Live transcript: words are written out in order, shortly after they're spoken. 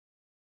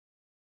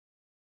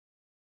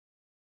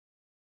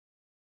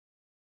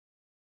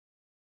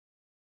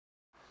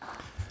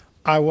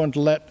I want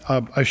to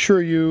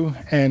assure you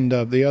and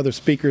the other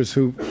speakers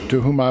to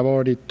whom I've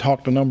already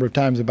talked a number of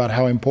times about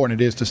how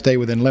important it is to stay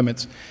within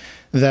limits,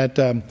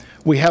 that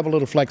we have a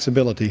little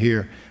flexibility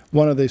here.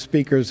 One of the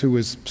speakers who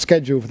was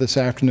scheduled for this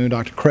afternoon,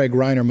 Dr. Craig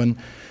Reinerman,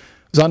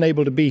 was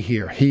unable to be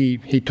here.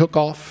 He took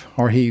off,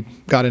 or he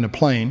got in a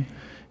plane.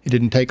 He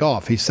didn't take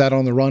off. He sat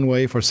on the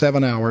runway for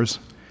 7 hours,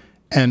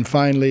 and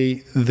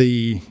finally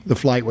the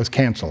flight was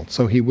canceled.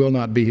 So he will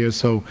not be here.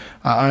 So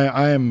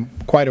I am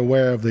quite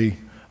aware of the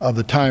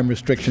time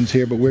restrictions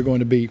here, but we're going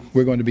to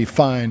be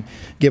fine,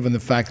 given the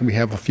fact that we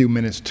have a few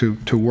minutes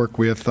to work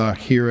with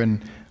here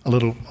and a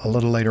little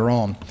later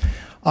on.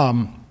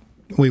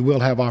 We will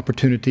have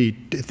opportunity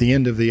at the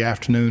end of the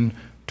afternoon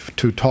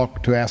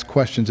to ask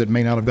questions that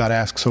may not have got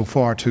asked so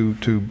far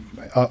to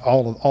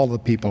all the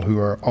people who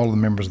are all the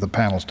members of the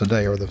panels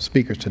today, or the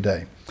speakers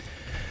today.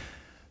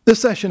 This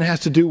session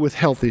has to do with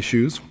health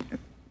issues,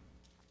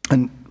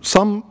 and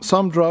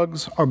some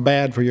drugs are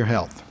bad for your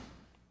health.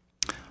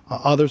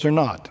 Others are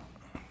not.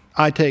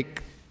 I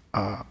take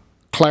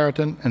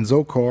Claritin and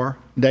Zocor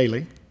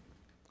daily.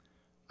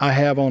 I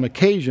have on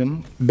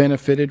occasion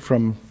benefited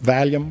from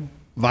Valium,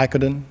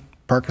 Vicodin,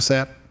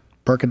 Percocet,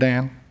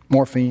 Percodan,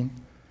 morphine,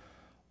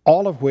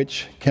 all of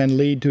which can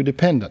lead to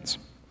dependence.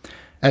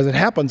 As it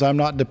happens, I'm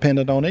not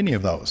dependent on any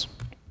of those.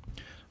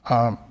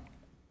 I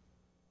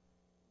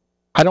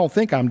don't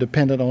think I'm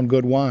dependent on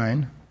good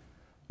wine,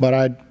 but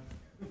I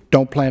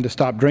don't plan to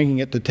stop drinking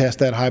it to test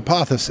that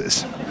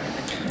hypothesis.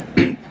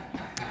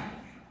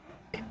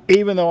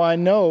 Even though I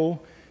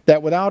know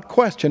that without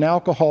question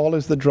alcohol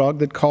is the drug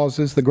that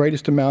causes the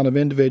greatest amount of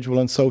individual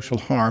and social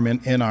harm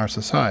in our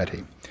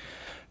society.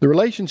 The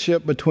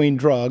relationship between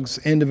drugs,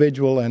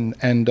 individual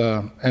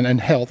and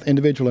health,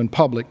 individual and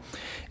public,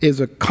 is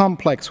a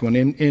complex one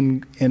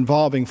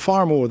involving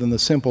far more than the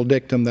simple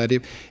dictum that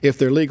if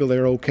they're legal,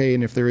 they're okay,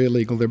 and if they're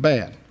illegal, they're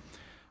bad.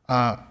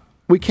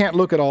 We can't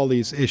look at all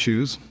these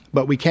issues,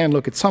 but we can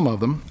look at some of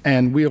them,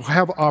 and we'll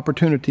have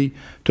opportunity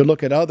to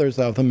look at others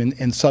of them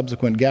in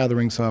subsequent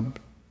gatherings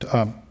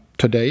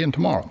today and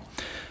tomorrow.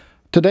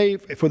 Today,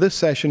 for this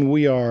session,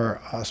 we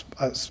are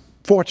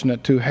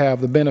fortunate to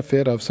have the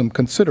benefit of some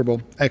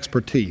considerable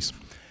expertise.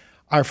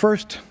 Our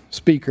first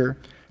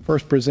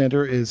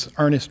presenter is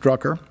Ernest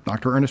Drucker,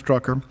 Dr. Ernest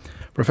Drucker,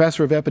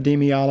 Professor of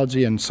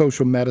Epidemiology and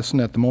Social Medicine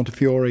at the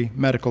Montefiore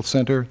Medical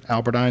Center,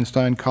 Albert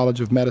Einstein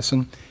College of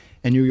Medicine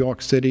in New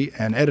York City,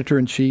 and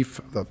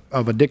Editor-in-Chief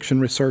of Addiction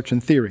Research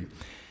and Theory.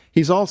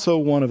 He's also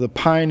one of the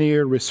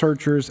pioneer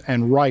researchers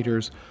and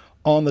writers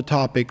on the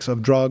topics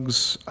of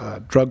drugs,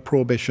 drug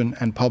prohibition,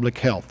 and public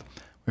health.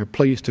 We're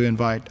pleased to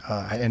invite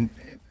and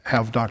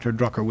have Dr.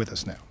 Drucker with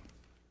us now.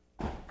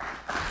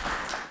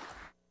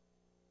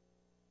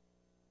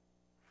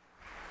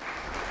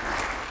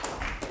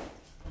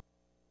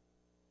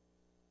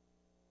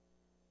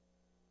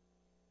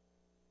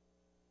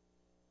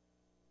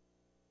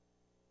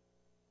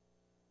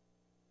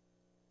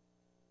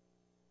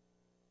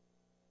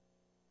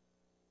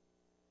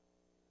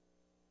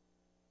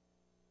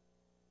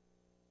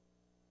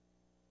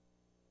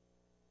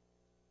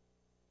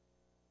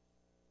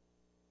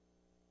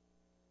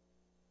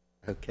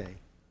 Okay.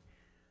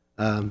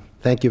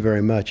 Thank you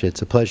very much.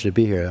 It's a pleasure to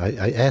be here.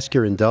 I ask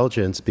your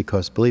indulgence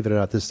because, believe it or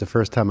not, this is the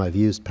first time I've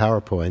used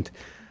PowerPoint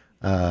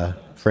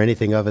for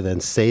anything other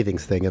than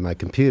savings thing in my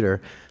computer,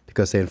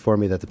 because they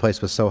informed me that the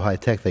place was so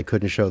high-tech they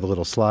couldn't show the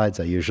little slides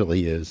I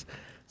usually use.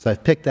 So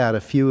I've picked out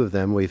a few of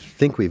them. We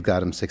think we've got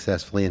them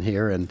successfully in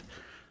here, and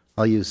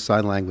I'll use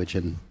sign language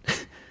and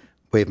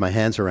wave my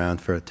hands around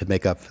to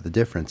make up for the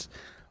difference.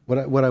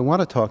 What I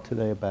want to talk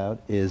today about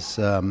is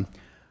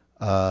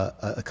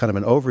a kind of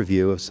an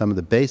overview of some of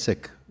the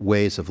basic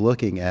ways of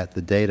looking at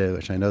the data,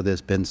 which I know there's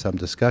been some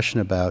discussion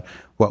about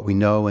what we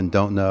know and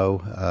don't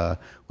know,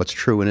 what's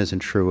true and isn't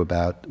true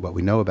about what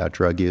we know about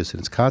drug use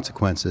and its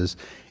consequences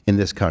in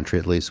this country,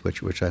 at least,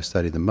 which I've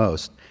studied the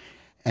most.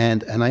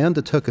 And I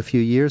undertook a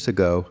few years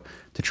ago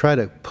to try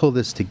to pull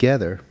this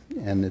together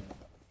and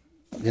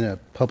in a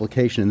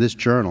publication in this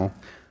journal,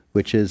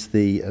 which is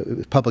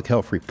the Public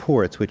Health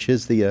Reports, which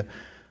is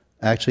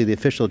actually the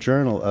official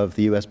journal of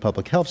the U.S.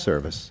 Public Health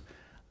Service.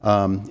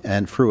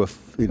 And through a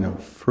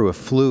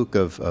fluke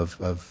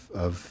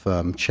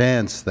of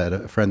chance that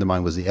a friend of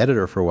mine was the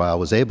editor for a while,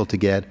 was able to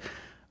get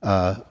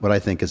what I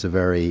think is a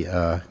very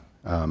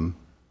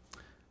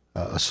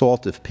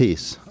assaultive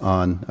piece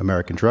on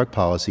American drug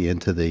policy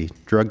into the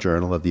drug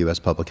journal of the U.S.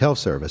 Public Health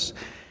Service.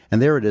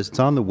 And there it is. It's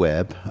on the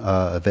web,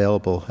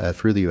 available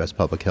through the U.S.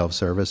 Public Health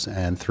Service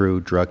and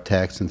through Drug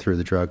Text and through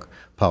the Drug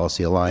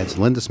Policy Alliance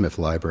Linda Smith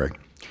Library.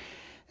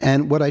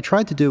 And what I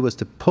tried to do was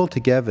to pull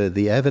together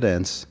the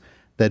evidence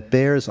that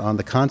bears on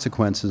the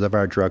consequences of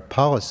our drug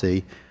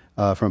policy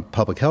from a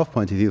public health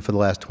point of view for the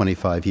last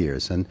 25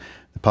 years. And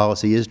the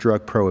policy is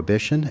drug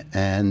prohibition,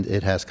 and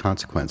it has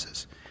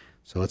consequences.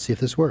 So let's see if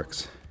this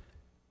works.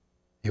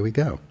 Here we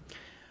go.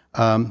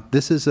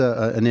 This is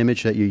an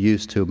image that you're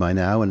used to by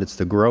now, and it's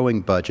the growing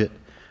budget.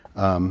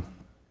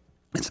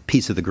 It's a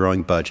piece of the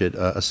growing budget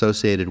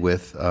associated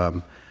with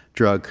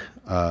drug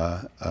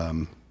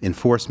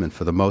enforcement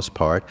for the most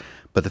part,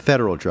 but the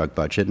federal drug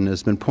budget. And as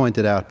has been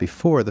pointed out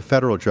before, the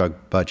federal drug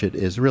budget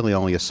is really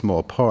only a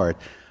small part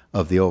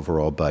of the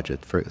overall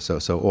budget.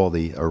 So all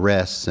the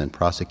arrests and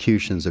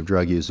prosecutions of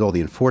drug use, all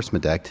the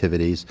enforcement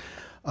activities,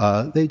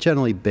 they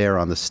generally bear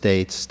on the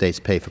states. States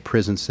pay for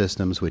prison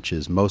systems, which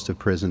is most of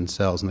prison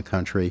cells in the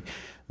country.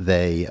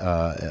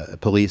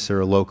 Police are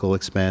a local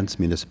expense,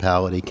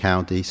 municipality,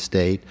 county,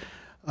 state.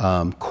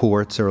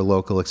 Courts are a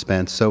local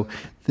expense. So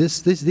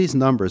these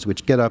numbers,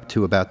 which get up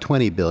to about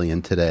 $20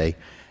 billion today,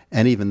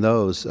 and even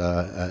those,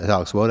 as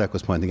Alex Wodak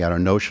was pointing out, are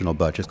notional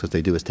budgets, because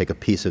they do is take a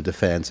piece of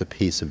defense, a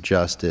piece of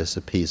justice,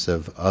 a piece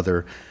of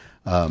other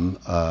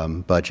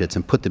budgets,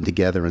 and put them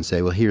together and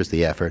say, well, here's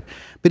the effort.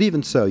 But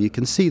even so, you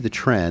can see the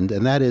trend,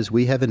 and that is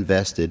we have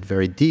invested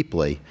very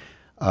deeply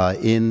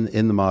in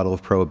the model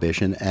of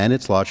prohibition and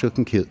its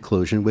logical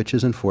conclusion, which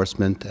is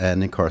enforcement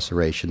and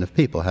incarceration of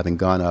people, having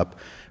gone up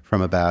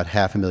from about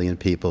 500,000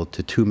 people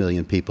to 2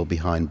 million people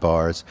behind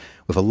bars,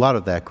 with a lot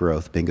of that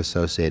growth being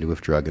associated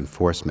with drug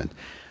enforcement.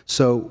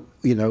 So,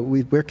 you know,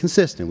 we're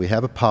consistent. We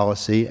have a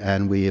policy,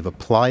 and we have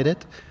applied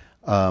it,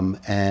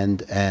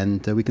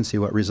 and we can see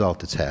what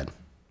result it's had.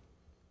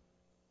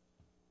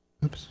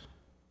 Oops.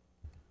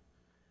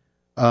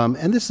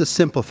 And this is a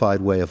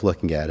simplified way of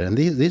looking at it. And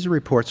these are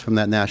reports from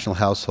that National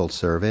Household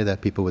Survey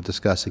that people were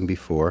discussing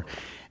before.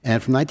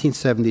 And from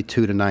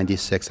 1972 to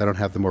 96, I don't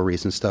have the more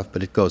recent stuff,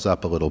 but it goes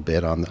up a little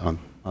bit on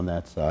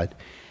that side.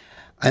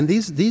 And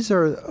these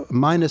are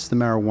minus the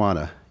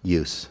marijuana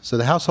use. So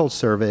the household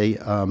survey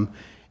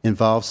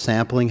involves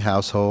sampling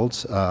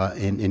households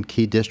in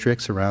key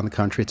districts around the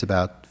country. It's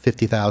about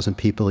 50,000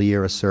 people a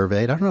year are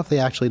surveyed. I don't know if they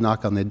actually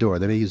knock on their door.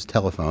 They may use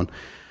telephone.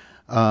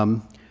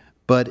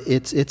 But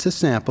it's a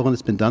sample, and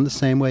it's been done the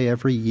same way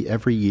every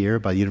year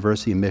by the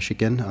University of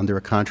Michigan under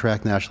a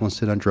contract National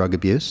Institute on Drug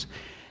Abuse.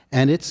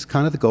 And it's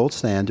kind of the gold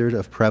standard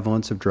of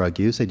prevalence of drug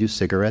use. They do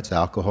cigarettes,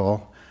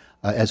 alcohol,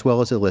 as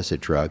well as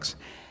illicit drugs.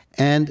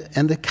 And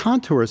the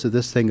contours of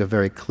this thing are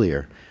very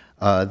clear,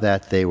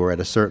 that they were at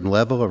a certain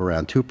level of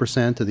around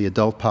 2% of the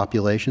adult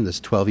population, that's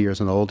 12 years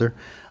and older,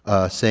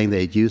 saying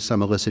they'd used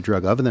some illicit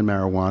drug other than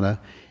marijuana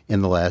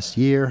in the last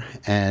year,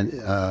 and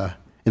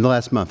in the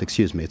last month,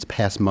 excuse me, it's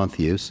past month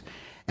use.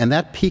 And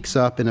that peaks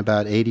up in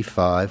about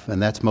 85,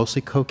 and that's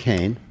mostly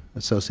cocaine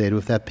associated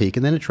with that peak,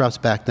 and then it drops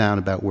back down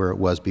about where it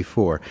was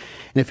before.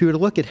 And if you were to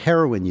look at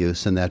heroin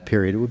use in that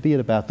period, it would be at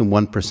about the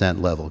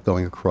 1% level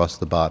going across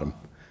the bottom.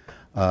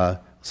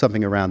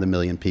 Something around 1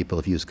 million people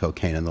have used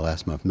cocaine in the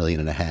last month, 1.5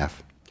 million.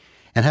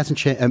 And hasn't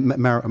changed,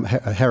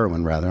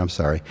 heroin rather, I'm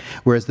sorry.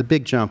 Whereas the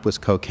big jump was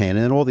cocaine,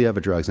 and then all the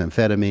other drugs,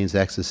 amphetamines,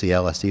 ecstasy,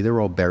 LSD, they're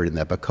all buried in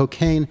that. But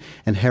cocaine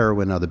and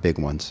heroin are the big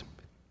ones.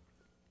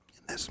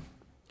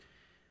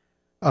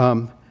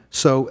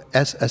 So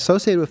as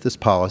associated with this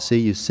policy,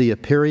 you see a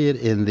period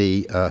in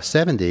the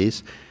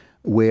 70s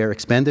where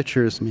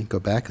expenditures, let me go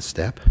back a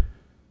step,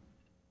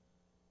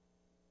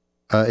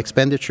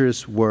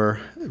 expenditures were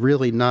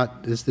really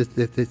not,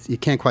 you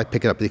can't quite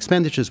pick it up. The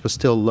expenditures were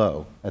still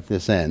low at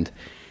this end,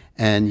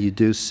 and you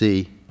do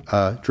see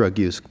drug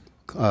use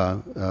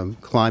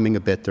climbing a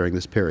bit during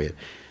this period.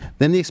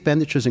 Then the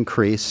expenditures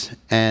increase,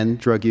 and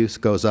drug use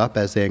goes up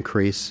as they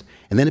increase,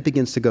 and then it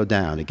begins to go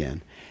down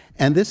again.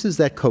 And this is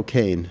that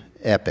cocaine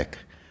epic,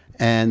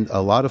 and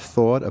a lot of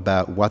thought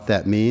about what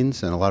that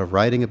means, and a lot of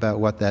writing about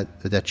what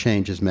that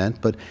change has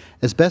meant. But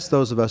as best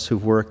those of us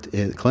who've worked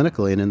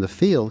clinically and in the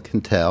field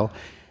can tell,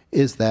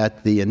 is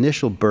that the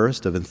initial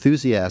burst of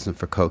enthusiasm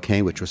for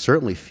cocaine, which was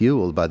certainly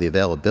fueled by the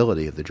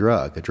availability of the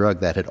drug, a drug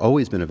that had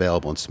always been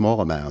available in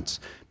small amounts,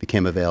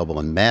 became available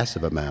in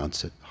massive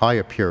amounts, at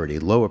higher purity,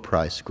 lower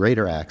price,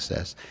 greater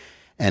access,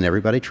 and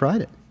everybody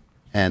tried it.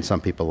 And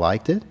some people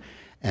liked it.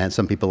 And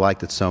some people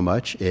liked it so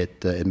much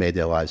it made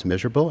their lives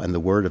miserable, and the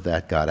word of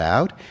that got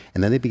out,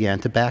 and then they began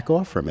to back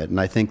off from it. And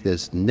I think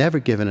there's never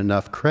given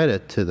enough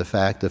credit to the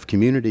fact of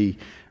community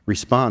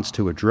response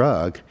to a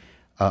drug,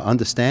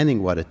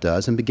 understanding what it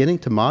does, and beginning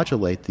to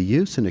modulate the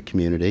use in a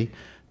community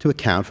to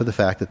account for the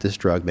fact that this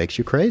drug makes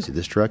you crazy.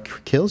 This drug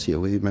kills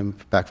you. We remember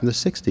back from the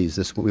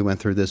 60s, we went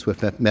through this with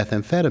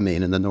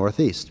methamphetamine in the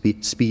Northeast.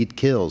 Speed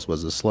kills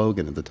was the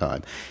slogan at the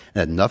time. It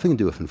had nothing to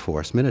do with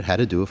enforcement. It had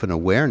to do with an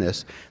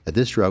awareness that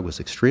this drug was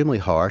extremely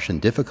harsh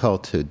and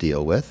difficult to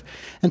deal with,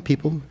 and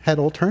people had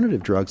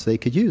alternative drugs they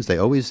could use. They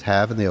always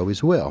have, and they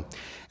always will.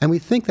 And we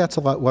think that's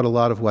a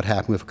lot of what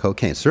happened with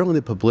cocaine. Certainly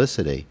the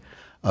publicity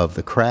of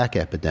the crack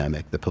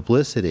epidemic, the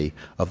publicity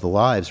of the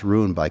lives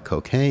ruined by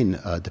cocaine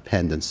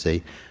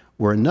dependency,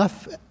 were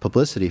enough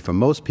publicity for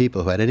most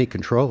people who had any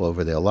control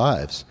over their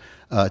lives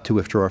to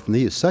withdraw from the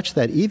use, such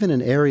that even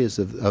in areas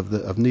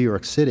of New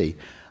York City,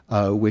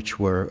 which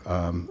were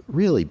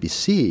really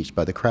besieged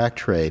by the crack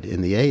trade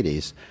in the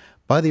 80s,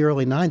 by the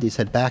early 90s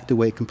had backed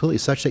away completely,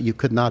 such that you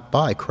could not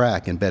buy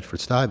crack in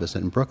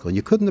Bedford-Stuyvesant and Brooklyn.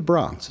 You could in the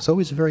Bronx. It's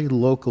always a very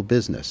local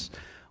business,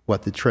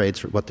 what the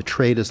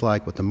trade is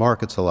like, what the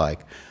markets are like.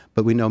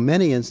 But we know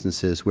many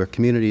instances where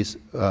communities,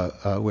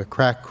 where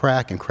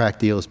crack and crack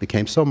dealers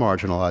became so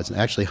marginalized and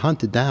actually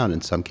hunted down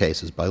in some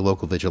cases by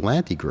local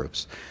vigilante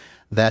groups,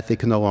 that they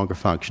can no longer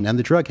function. And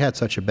the drug had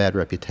such a bad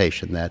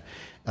reputation that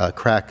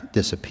crack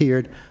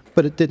disappeared,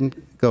 but it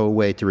didn't go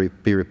away to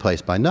be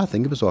replaced by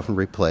nothing. It was often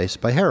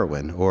replaced by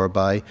heroin or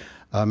by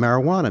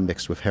marijuana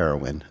mixed with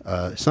heroin.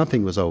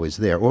 Something was always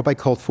there, or by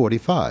Colt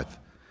 45.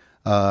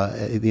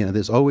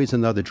 There's always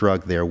another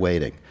drug there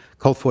waiting.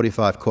 Colt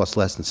 45 costs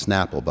less than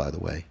Snapple, by the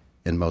way,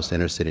 in most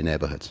inner city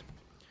neighborhoods.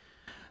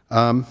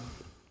 Now,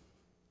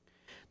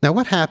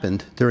 what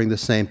happened during the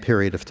same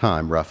period of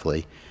time,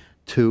 roughly,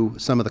 to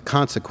some of the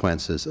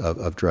consequences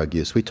of drug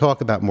use? We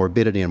talk about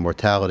morbidity and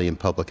mortality in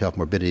public health,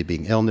 morbidity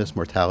being illness,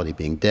 mortality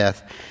being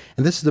death.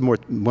 And this is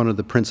one of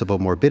the principal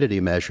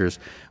morbidity measures,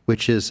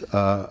 which is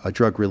a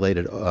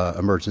drug-related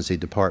emergency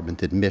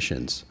department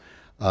admissions,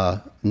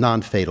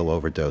 non-fatal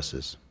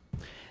overdoses.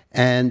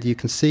 And you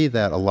can see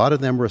that a lot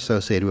of them were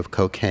associated with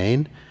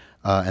cocaine,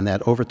 and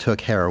that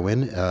overtook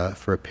heroin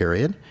for a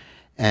period,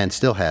 and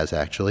still has,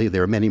 actually.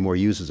 There are many more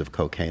users of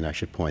cocaine, I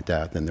should point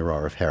out, than there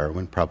are of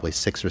heroin, probably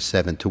 6 or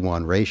 7 to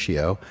 1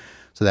 ratio.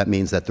 So that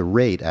means that the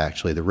rate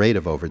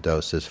of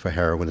overdoses for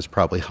heroin is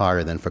probably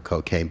higher than for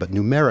cocaine, but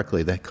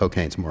numerically, the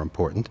cocaine's more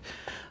important.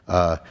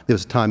 There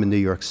was a time in New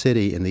York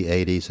City in the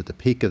 80s, at the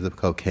peak of the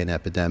cocaine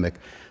epidemic,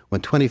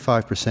 when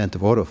 25%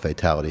 of auto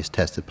fatalities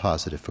tested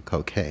positive for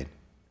cocaine.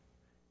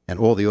 And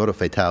all the auto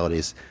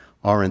fatalities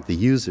aren't the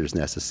users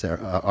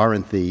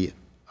necessarily,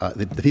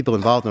 the people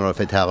involved in auto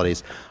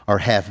fatalities are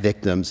half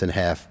victims and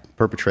half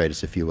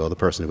perpetrators, if you will, the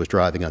person who was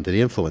driving under the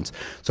influence.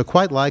 So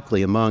quite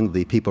likely among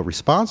the people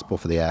responsible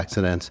for the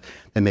accidents,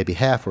 then maybe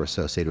half were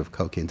associated with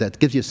cocaine. That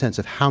gives you a sense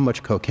of how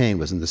much cocaine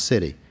was in the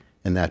city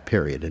in that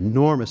period,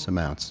 enormous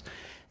amounts,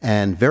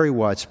 and very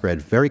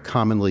widespread, very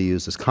commonly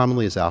used, as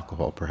commonly as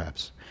alcohol,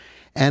 perhaps.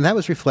 And that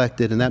was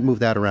reflected, and that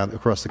moved out around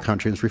across the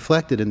country, and was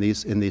reflected in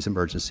these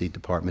emergency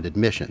department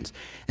admissions.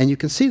 And you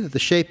can see that the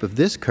shape of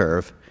this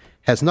curve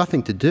has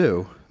nothing to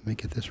do, let me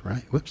get this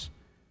right, whoops,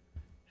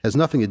 has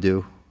nothing to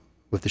do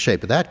with the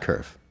shape of that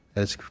curve.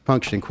 It's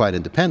functioning quite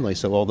independently,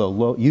 so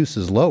although use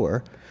is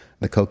lower,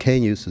 the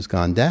cocaine use has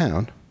gone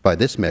down, by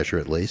this measure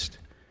at least,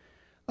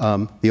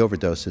 the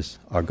overdoses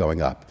are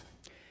going up.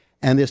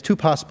 And there's 2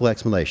 possible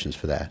explanations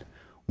for that.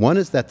 One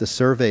is that the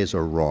surveys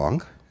are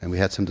wrong, and we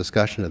had some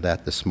discussion of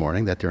that this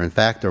morning, that there in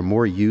fact are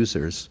more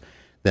users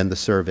than the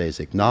surveys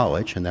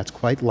acknowledge, and that's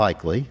quite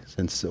likely,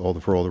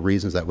 for all the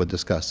reasons that we'll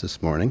discuss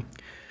this morning.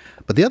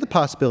 But the other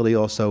possibility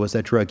also is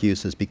that drug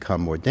use has become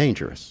more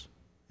dangerous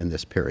in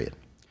this period.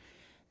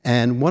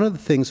 And one of the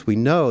things we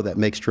know that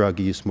makes drug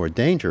use more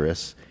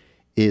dangerous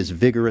is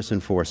vigorous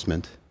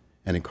enforcement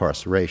and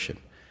incarceration.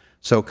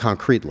 So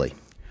concretely,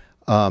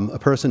 a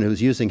person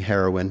who's using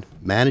heroin,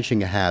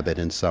 managing a habit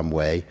in some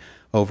way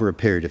over a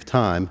period of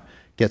time,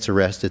 gets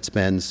arrested,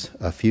 spends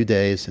a few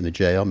days in a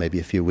jail, maybe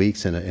a few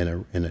weeks in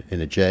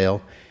a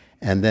jail,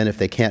 and then if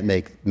they can't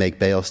make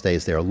bail,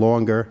 stays there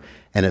longer,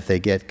 and if they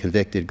get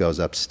convicted, goes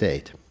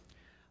upstate.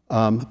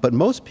 But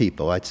most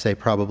people, I'd say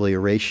probably a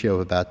ratio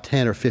of about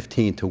 10 or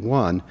 15 to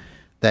 1,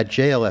 that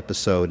jail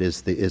episode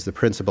is the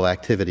principal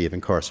activity of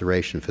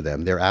incarceration for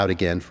them. They're out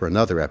again for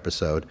another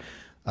episode.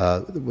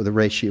 With a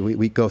ratio,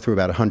 we go through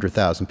about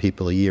 100,000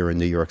 people a year in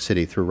New York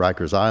City through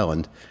Rikers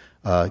Island,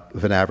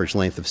 with an average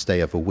length of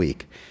stay of a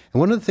week. And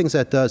one of the things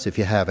that does if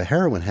you have a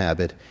heroin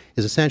habit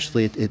is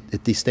essentially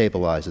it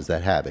destabilizes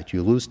that habit.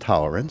 You lose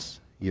tolerance.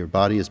 Your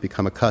body has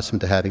become accustomed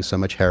to having so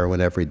much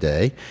heroin every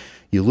day.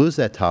 You lose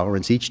that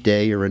tolerance. Each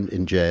day you're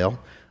in jail,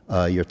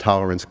 your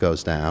tolerance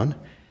goes down.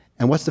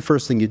 And what's the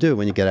first thing you do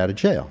when you get out of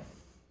jail?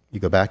 You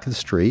go back to the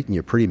street, and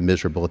you're pretty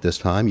miserable at this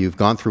time. You've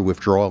gone through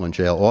withdrawal in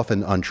jail,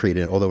 often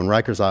untreated, although in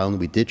Rikers Island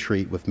we did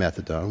treat with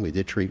methadone. We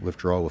did treat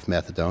withdrawal with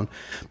methadone,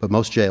 but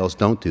most jails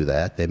don't do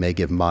that. They may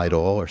give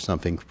Midol or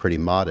something pretty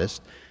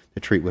modest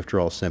to treat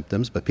withdrawal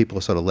symptoms, but people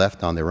are sort of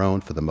left on their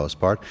own for the most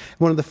part. And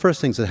one of the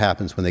first things that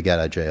happens when they get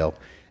out of jail,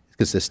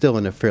 because they're still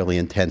in a fairly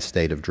intense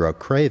state of drug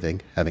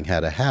craving, having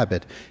had a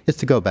habit, is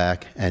to go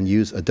back and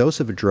use a dose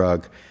of a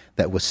drug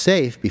that was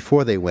safe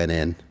before they went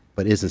in,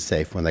 but isn't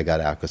safe when they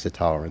got out because the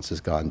tolerance has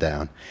gone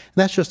down. And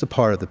that's just a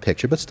part of the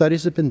picture. But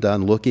studies have been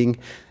done looking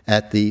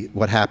at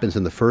what happens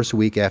in the first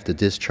week after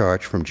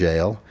discharge from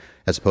jail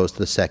as opposed to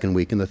the second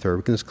week and the third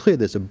week. And it's clear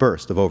there's a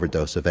burst of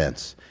overdose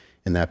events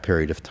in that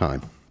period of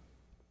time.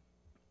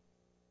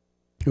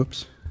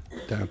 Oops,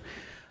 down.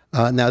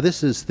 Now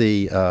this is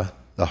the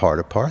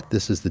harder part.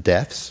 This is the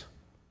deaths.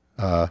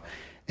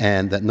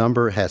 And that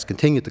number has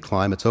continued to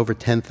climb. It's over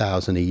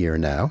 10,000 a year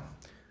now.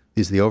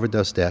 These are the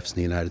overdose deaths in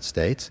the United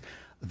States.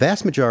 The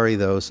vast majority of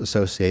those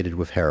associated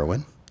with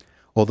heroin,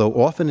 although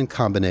often in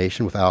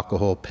combination with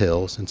alcohol,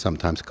 pills, and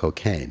sometimes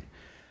cocaine.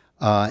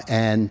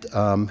 And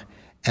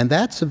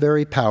that's a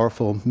very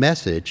powerful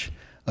message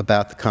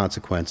about the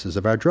consequences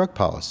of our drug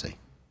policy.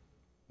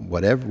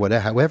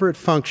 However it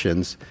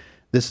functions,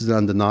 this is an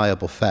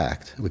undeniable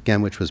fact,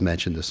 again, which was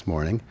mentioned this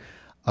morning,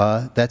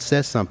 that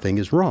says something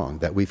is wrong,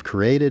 that we've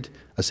created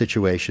a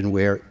situation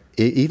where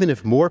even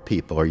if more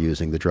people are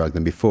using the drug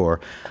than before,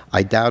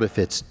 I doubt if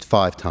it's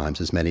 5 times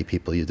as many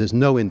people use. There's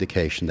no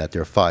indication that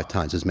there are 5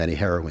 times as many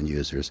heroin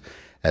users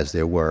as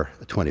there were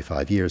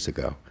 25 years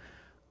ago.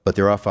 but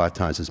there are 5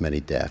 times as many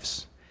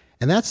deaths.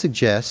 And that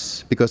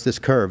suggests, because this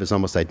curve is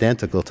almost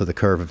identical to the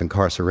curve of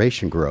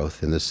incarceration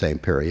growth in the same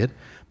period,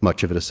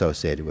 much of it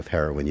associated with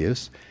heroin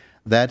use,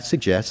 that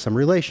suggests some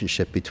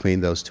relationship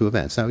between those two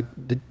events. Now,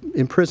 the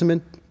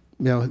imprisonment,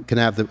 can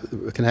have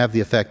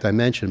the effect I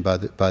mentioned by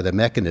the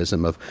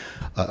mechanism of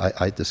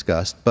I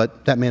discussed,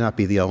 but that may not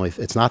be the only.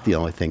 It's not the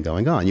only thing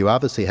going on. You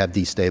obviously have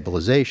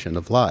destabilization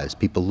of lives.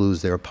 People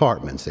lose their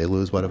apartments. They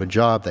lose whatever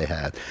job they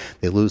had.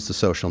 They lose the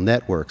social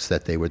networks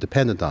that they were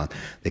dependent on.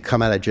 They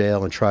come out of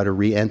jail and try to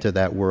re-enter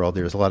that world.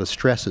 There's a lot of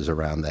stresses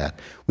around that.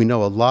 We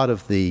know a lot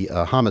of the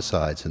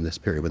homicides in this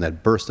period, when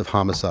that burst of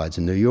homicides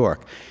in New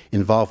York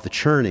involved the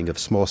churning of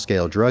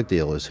small-scale drug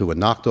dealers who were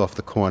knocked off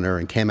the corner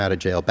and came out of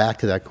jail back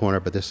to that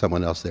corner, but there's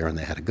someone else there and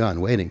they had a gun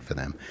waiting for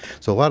them.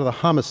 So a lot of the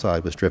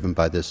homicide was driven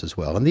by this as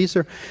well. And these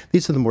are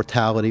the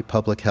mortality,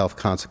 public health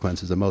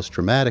consequences, the most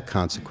dramatic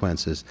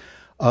consequences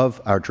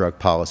of our drug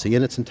policy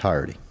in its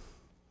entirety.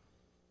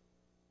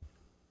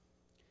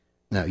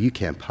 Now, you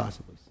can't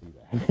possibly see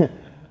that.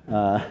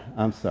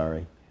 I'm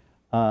sorry.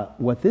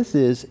 What this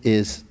is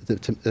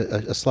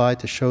a slide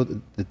to show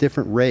the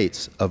different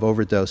rates of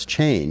overdose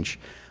change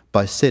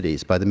by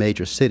cities, by the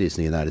major cities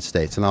in the United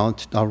States. And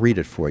I'll read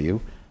it for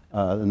you.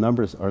 The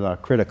numbers are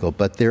not critical,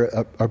 but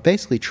there are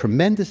basically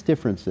tremendous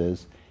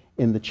differences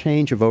in the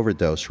change of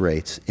overdose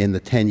rates in the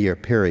 10-year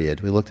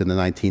period. We looked in the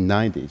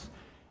 1990s.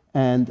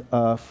 And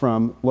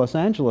from Los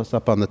Angeles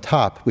up on the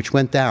top, which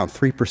went down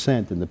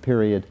 3% in the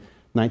period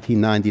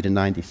 1990 to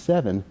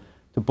 97,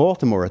 to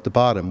Baltimore at the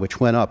bottom, which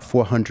went up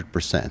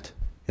 400%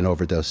 in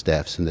overdose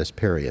deaths in this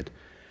period.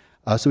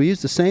 So we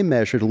use the same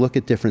measure to look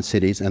at different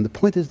cities, and the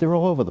point is they're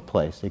all over the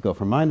place. They go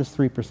from minus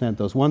 3%.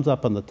 Those ones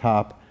up on the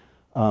top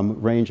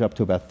range up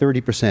to about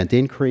 30%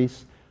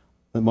 increase.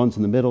 The ones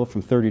in the middle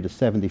from 30 to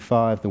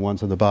 75. The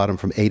ones on the bottom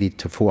from 80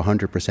 to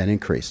 400%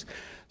 increase.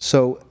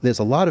 So there's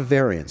a lot of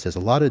variance. There's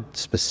a lot of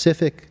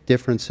specific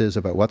differences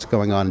about what's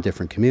going on in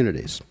different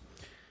communities.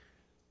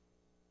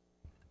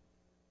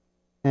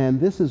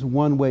 And this is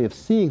one way of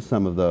seeing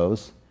some of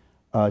those,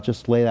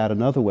 just laid out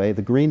another way.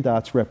 The green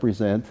dots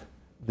represent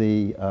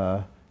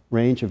the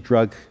range of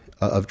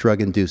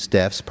drug-induced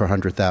deaths per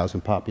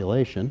 100,000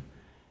 population,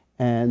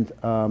 and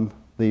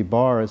the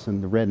bars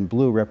in the red and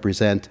blue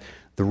represent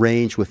the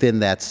range within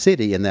that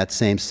city in that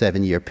same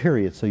 7-year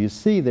period. So you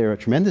see there are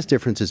tremendous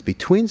differences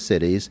between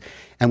cities,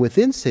 and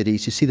within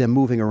cities you see them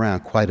moving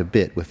around quite a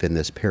bit within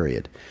this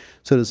period.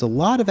 So there's a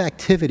lot of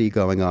activity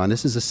going on.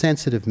 This is a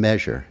sensitive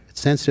measure.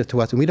 It's sensitive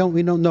to us, and we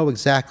don't know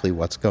exactly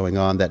what's going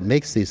on that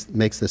makes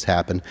this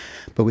happen,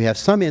 but we have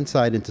some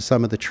insight into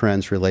some of the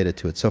trends related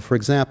to it. So, for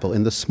example,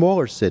 in the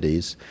smaller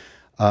cities,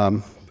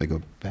 if I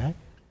go back,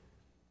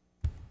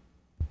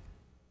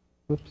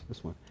 whoops,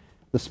 this one.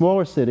 The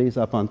smaller cities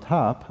up on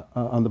top,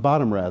 on the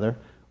bottom rather,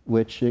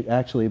 which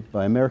actually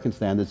by American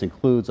standards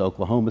includes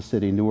Oklahoma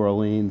City, New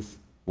Orleans,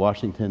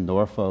 Washington,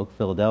 Norfolk,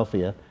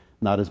 Philadelphia,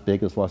 not as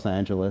big as Los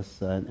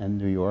Angeles and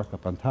New York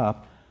up on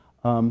top.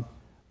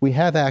 We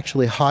have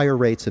actually higher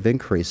rates of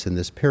increase in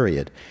this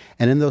period.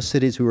 And in those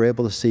cities, we were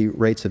able to see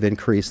rates of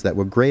increase that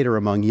were greater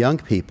among young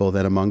people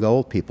than among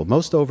old people.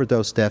 Most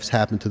overdose deaths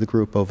happen to the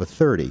group over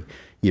 30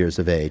 years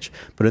of age.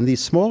 But in these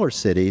smaller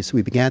cities,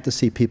 we began to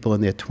see people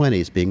in their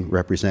 20s being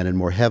represented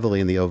more heavily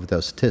in the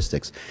overdose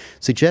statistics,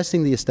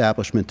 suggesting the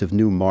establishment of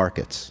new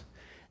markets.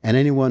 And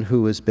anyone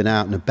who has been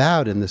out and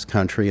about in this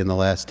country in the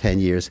last 10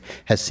 years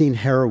has seen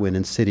heroin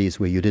in cities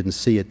where you didn't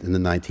see it in the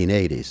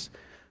 1980s.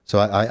 So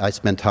I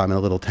spent time in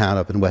a little town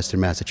up in western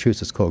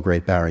Massachusetts called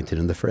Great Barrington.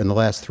 In the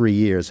last 3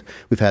 years,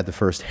 we've had the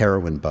first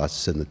heroin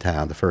busts in the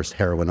town, the first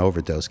heroin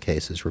overdose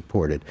cases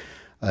reported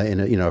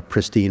in a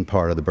pristine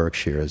part of the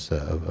Berkshires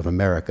of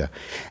America.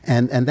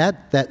 And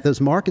those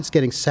markets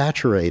getting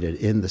saturated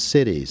in the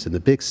cities, in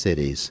the big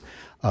cities,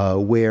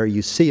 where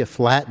you see a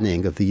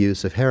flattening of the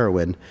use of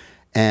heroin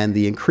and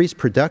the increased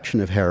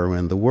production of heroin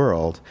in the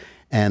world,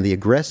 and the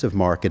aggressive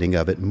marketing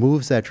of it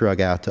moves that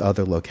drug out to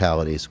other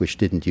localities which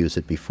didn't use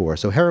it before.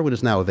 So heroin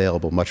is now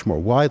available much more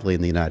widely in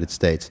the United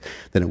States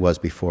than it was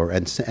before,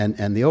 and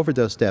the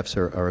overdose deaths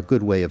are a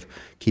good way of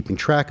keeping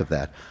track of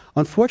that.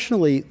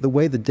 Unfortunately, the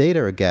way the data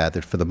are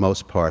gathered for the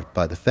most part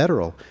by the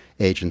federal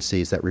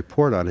agencies that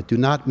report on it do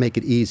not make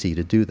it easy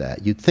to do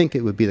that. You'd think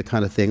it would be the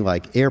kind of thing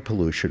like air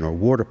pollution or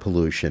water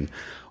pollution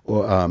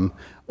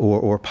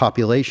or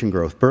population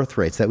growth, birth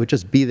rates, that would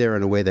just be there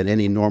in a way that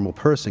any normal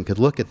person could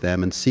look at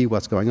them and see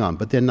what's going on.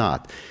 But they're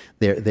not.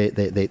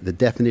 The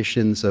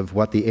definitions of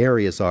what the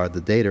areas are, the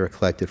data are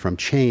collected from,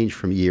 change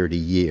from year to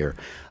year.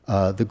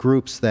 The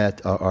groups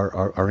that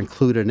are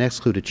included and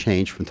excluded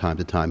change from time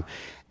to time.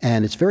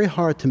 And it's very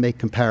hard to make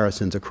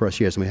comparisons across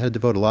years. And we had to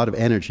devote a lot of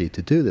energy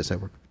to do this. I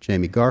worked with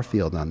Jamie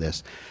Garfield on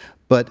this.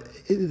 But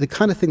the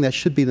kind of thing that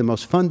should be the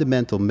most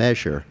fundamental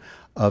measure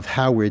of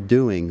how we're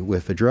doing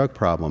with a drug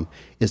problem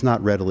is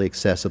not readily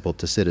accessible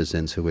to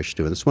citizens who wish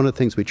to. And it's one of the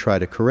things we try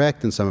to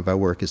correct in some of our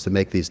work, is to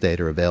make these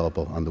data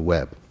available on the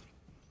web.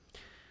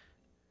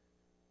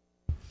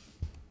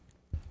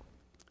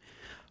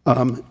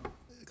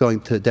 Going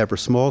to Deborah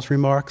Small's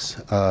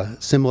remarks,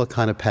 similar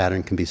kind of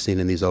pattern can be seen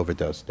in these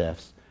overdose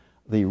deaths.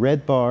 the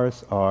red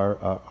bars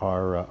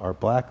are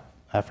black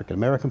African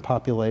American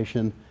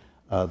population,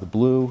 the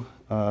blue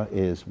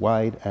is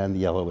white, and the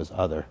yellow is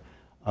other.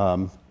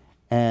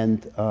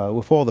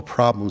 With all the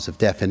problems of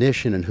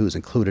definition and who's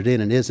included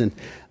in and isn't,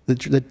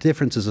 the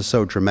differences are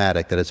so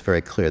dramatic that it's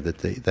very clear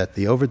that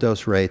the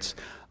overdose rates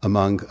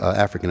among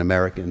African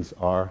Americans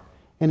are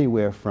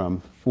anywhere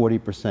from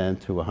 40%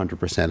 to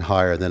 100%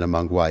 higher than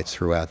among whites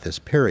throughout this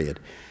period,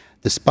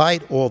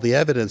 despite all the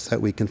evidence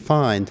that we can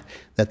find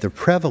that the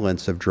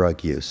prevalence of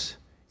drug use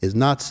is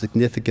not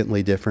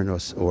significantly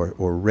different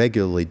or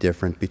regularly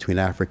different between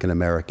African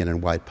American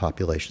and white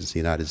populations in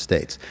the United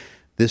States.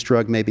 This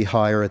drug may be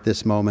higher at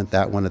this moment,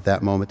 that one at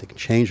that moment. It can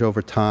change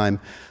over time.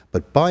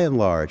 But by and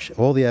large,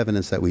 all the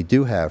evidence that we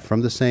do have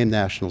from the same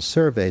national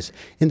surveys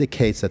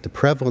indicates that the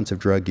prevalence of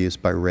drug use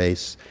by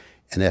race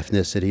and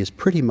ethnicity is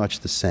pretty much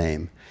the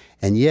same.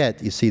 And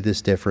yet, you see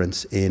this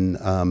difference in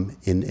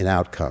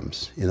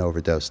outcomes, in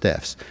overdose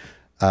deaths.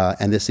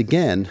 And this,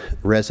 again,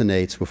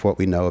 resonates with what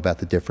we know about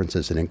the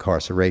differences in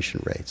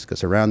incarceration rates,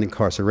 because around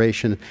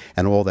incarceration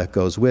and all that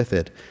goes with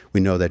it, we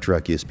know that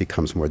drug use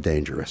becomes more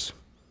dangerous.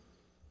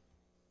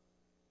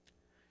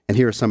 And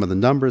here are some of the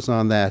numbers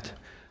on that.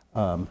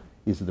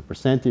 These are the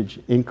percentage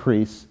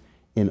increase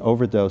in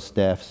overdose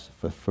deaths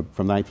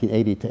from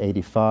 1980 to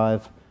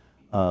 85,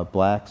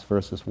 blacks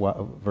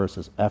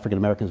versus African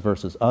Americans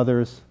versus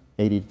others,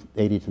 80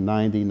 to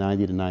 90,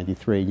 90 to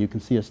 93. You can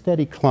see a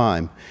steady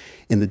climb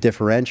in the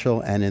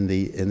differential and in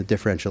the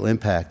differential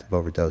impact of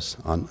overdose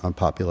on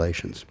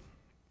populations.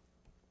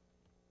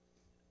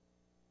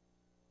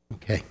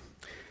 Okay.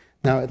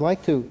 Now, I'd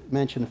like to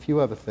mention a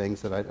few other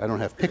things that I don't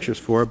have pictures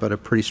for, but are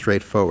pretty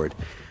straightforward.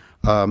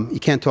 You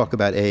can't talk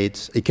about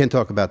AIDS, you can't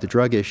talk about the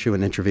drug issue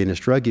and intravenous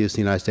drug use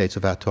in the United States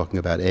without talking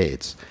about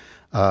AIDS.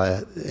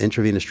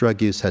 Intravenous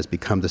drug use has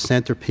become the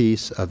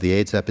centerpiece of the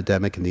AIDS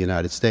epidemic in the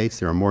United States.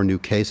 There are more new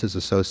cases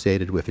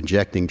associated with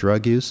injecting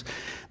drug use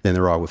than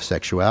there are with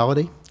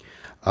sexuality.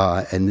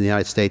 In the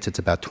United States, it's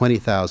about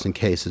 20,000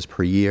 cases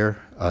per year,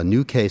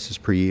 new cases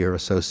per year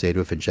associated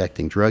with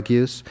injecting drug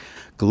use.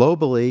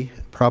 Globally,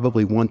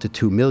 probably 1 to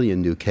 2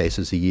 million new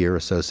cases a year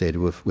associated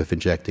with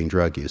injecting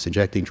drug use.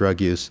 Injecting drug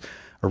use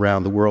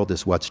around the world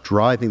is what's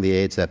driving the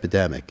AIDS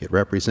epidemic. It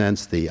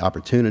represents the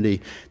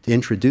opportunity to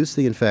introduce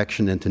the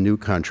infection into new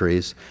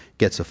countries,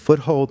 gets a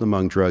foothold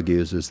among drug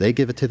users, they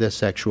give it to their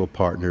sexual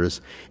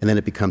partners, and then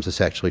it becomes a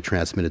sexually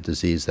transmitted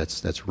disease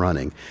that's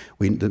running.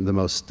 The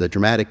most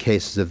dramatic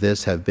cases of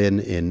this have been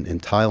in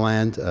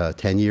Thailand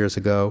 10 years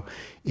ago,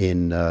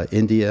 in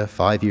India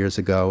 5 years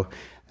ago,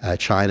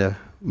 China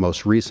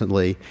most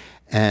recently,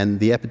 and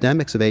the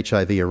epidemics of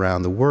HIV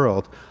around the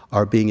world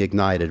are being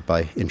ignited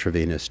by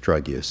intravenous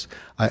drug use.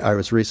 I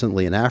was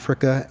recently in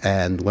Africa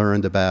and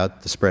learned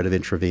about the spread of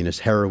intravenous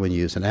heroin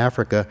use in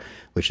Africa,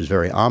 which is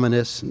very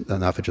ominous,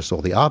 not for just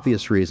all the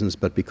obvious reasons,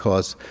 but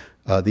because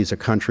these are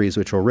countries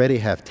which already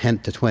have 10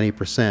 to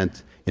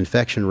 20%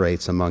 infection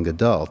rates among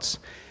adults.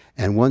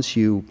 And once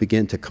you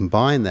begin to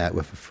combine that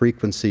with a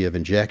frequency of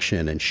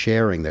injection and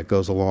sharing that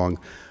goes along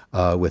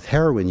with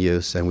heroin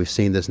use, and we've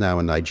seen this now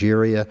in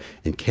Nigeria,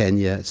 in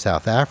Kenya,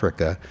 South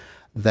Africa,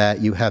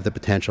 that you have the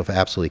potential for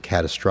absolutely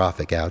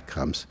catastrophic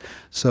outcomes.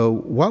 So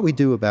what we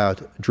do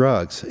about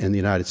drugs in the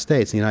United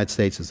States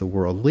is the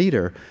world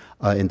leader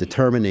in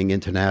determining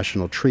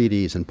international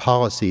treaties and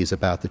policies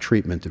about the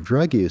treatment of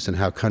drug use and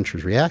how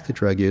countries react to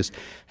drug use,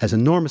 has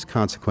enormous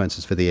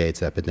consequences for the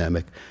AIDS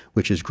epidemic,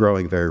 which is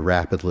growing very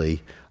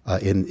rapidly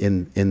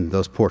in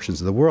those portions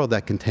of the world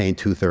that contain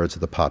 2/3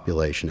 of the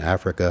population: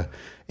 Africa,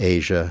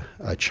 Asia,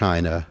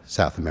 China,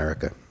 South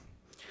America.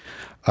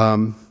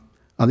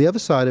 On the other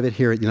side of it,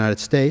 here in the United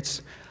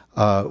States,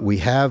 we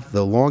have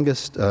the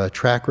longest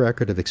track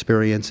record of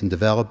experience in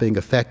developing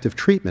effective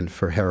treatment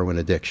for heroin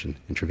addiction,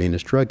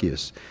 intravenous drug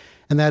use.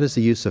 And that is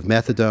the use of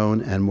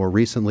methadone and, more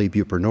recently,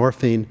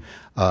 buprenorphine,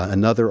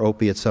 another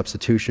opiate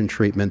substitution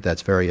treatment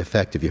that's very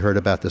effective. You heard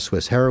about the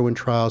Swiss heroin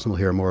trials, and we'll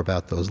hear more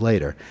about those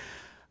later.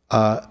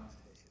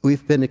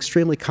 We've been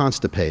extremely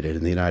constipated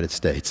in the United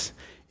States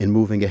in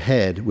moving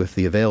ahead with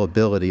the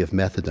availability of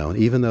methadone.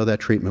 Even though that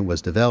treatment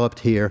was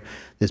developed here,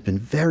 there's been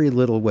very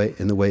little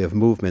in the way of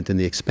movement in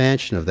the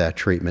expansion of that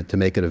treatment to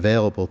make it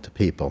available to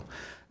people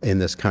in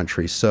this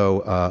country.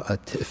 So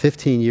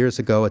 15 years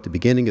ago, at the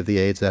beginning of the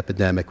AIDS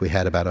epidemic, we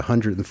had about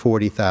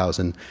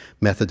 140,000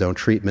 methadone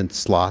treatment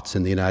slots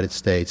in the United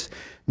States.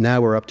 Now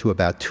we're up to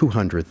about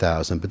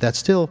 200,000, but that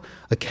still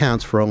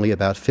accounts for only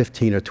about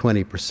 15 or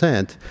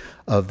 20%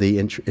 of the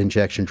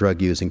injection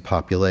drug-using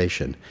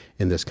population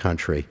in this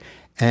country.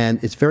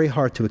 And it's very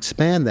hard to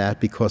expand that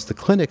because the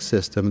clinic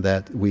system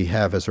that we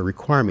have as a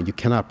requirement, you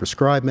cannot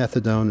prescribe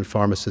methadone and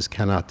pharmacists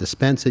cannot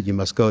dispense it. You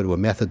must go to a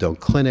methadone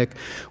clinic,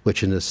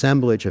 which is an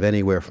assemblage of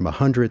anywhere from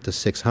 100 to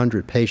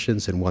 600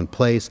 patients in one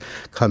place,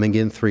 coming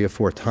in 3 or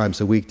 4 times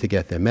a week to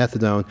get their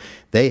methadone.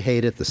 They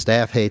hate it, the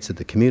staff hates it,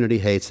 the community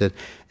hates it,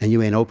 and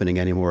you ain't opening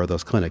any more of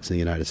those clinics in the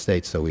United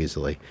States so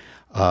easily.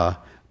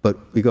 But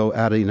we go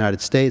out of the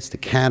United States to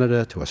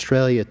Canada, to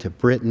Australia, to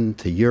Britain,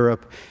 to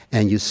Europe,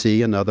 and you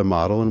see another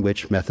model in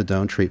which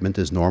methadone treatment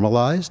is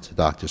normalized.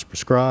 Doctors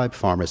prescribe,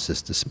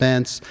 pharmacists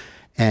dispense,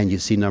 and you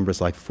see numbers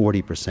like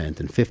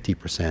 40% and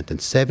 50% and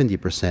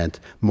 70%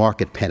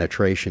 market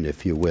penetration,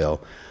 if you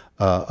will,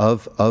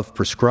 of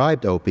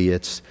prescribed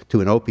opiates to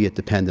an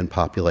opiate-dependent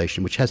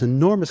population, which has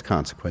enormous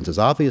consequences.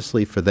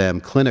 Obviously, for them,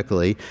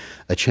 clinically,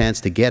 a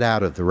chance to get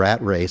out of the rat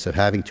race of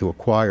having to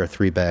acquire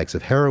 3 bags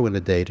of heroin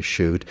a day to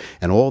shoot,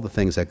 and all the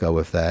things that go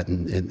with that,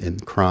 in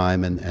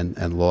crime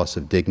and loss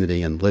of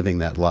dignity and living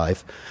that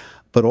life,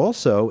 but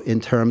also in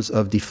terms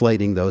of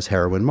deflating those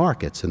heroin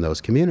markets in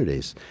those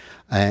communities.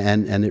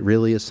 And it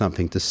really is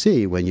something to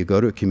see. When you go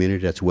to a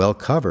community that's well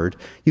covered,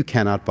 you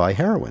cannot buy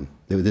heroin.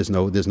 There's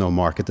no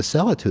market to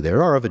sell it to.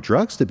 There are other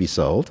drugs to be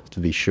sold, to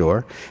be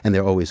sure, and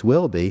there always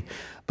will be.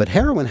 But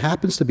heroin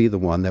happens to be the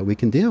one that we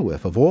can deal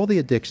with. Of all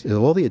the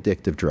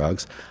addictive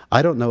drugs,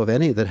 I don't know of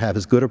any that have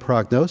as good a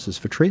prognosis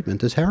for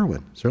treatment as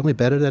heroin. Certainly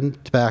better than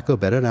tobacco,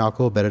 better than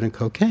alcohol, better than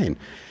cocaine.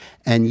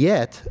 And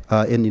yet,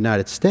 in the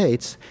United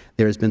States,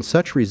 there has been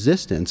such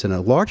resistance, and a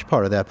large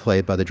part of that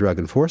played by the Drug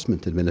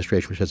Enforcement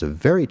Administration, which has a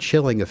very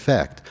chilling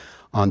effect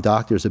on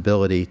doctors'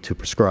 ability to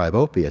prescribe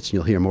opiates. And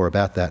you'll hear more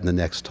about that in the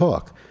next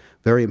talk.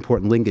 Very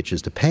important linkages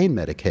to pain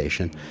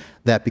medication,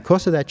 that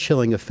because of that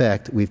chilling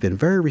effect, we've been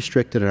very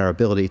restricted in our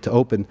ability to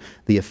open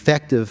the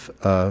effective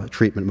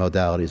treatment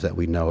modalities that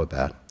we know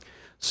about.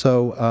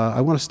 So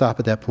I want to stop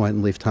at that point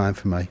and leave time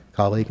for my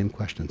colleague and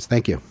questions.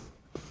 Thank you.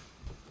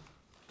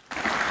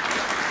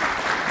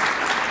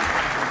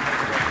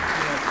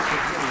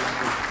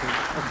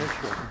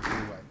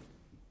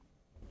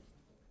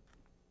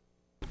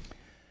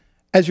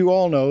 As you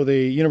all know,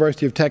 the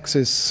University of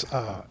Texas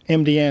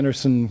MD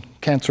Anderson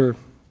Cancer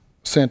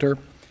Center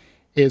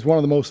is one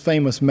of the most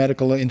famous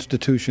medical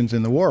institutions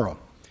in the world.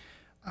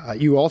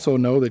 You also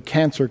know that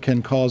cancer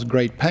can cause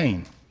great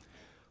pain.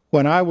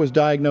 When I was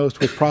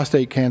diagnosed with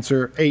prostate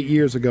cancer 8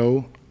 years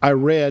ago, I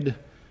read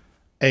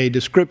a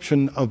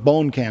description of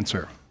bone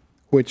cancer,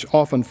 which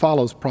often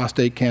follows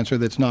prostate cancer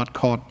that's not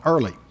caught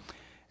early.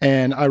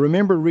 And I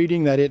remember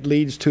reading that it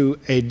leads to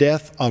a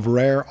death of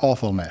rare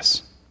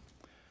awfulness.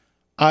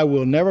 I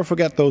will never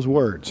forget those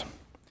words.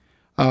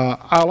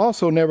 I'll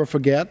also never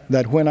forget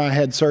that when I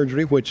had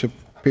surgery, which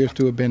appears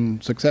to have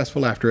been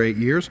successful after 8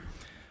 years,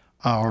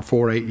 or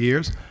for 8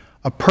 years,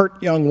 a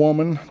pert young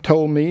woman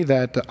told me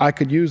that I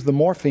could use the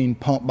morphine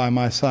pump by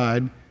my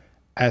side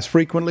as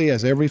frequently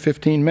as every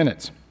 15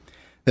 minutes,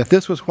 that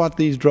this was what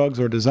these drugs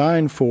are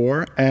designed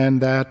for,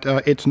 and that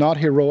it's not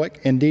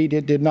heroic. Indeed,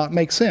 it did not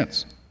make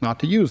sense not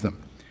to use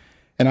them.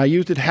 And I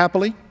used it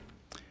happily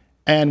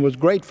and was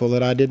grateful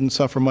that I didn't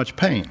suffer much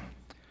pain.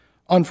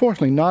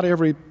 Unfortunately, not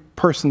every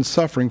person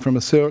suffering from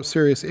a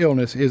serious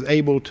illness is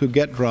able to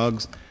get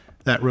drugs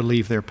that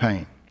relieve their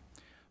pain.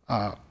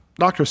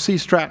 Dr. C.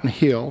 Stratton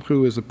Hill,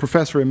 who is a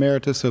professor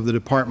emeritus of the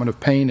Department of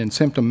Pain and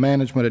Symptom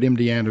Management at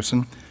MD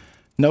Anderson,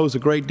 knows a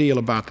great deal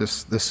about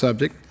this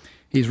subject.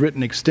 He's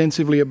written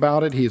extensively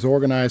about it. He's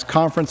organized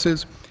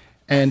conferences,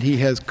 and he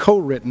has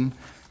co-written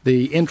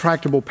the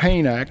Intractable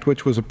Pain Act,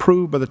 which was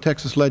approved by the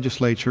Texas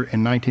legislature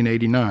in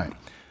 1989.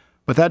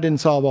 But that didn't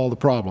solve all the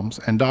problems,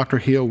 and Dr.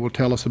 Hill will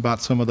tell us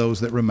about some of those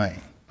that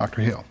remain.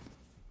 Dr. Hill.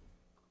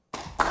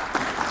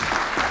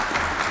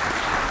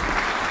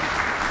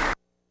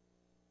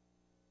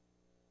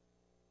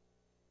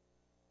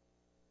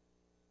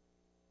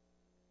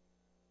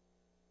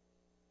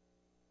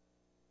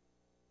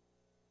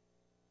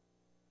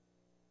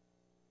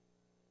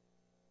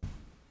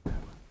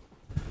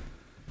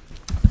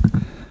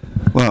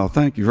 Well,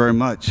 thank you very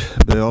much,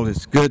 Bill.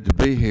 It's good to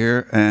be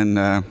here, and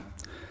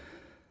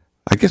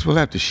I guess we'll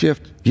have to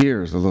shift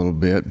gears a little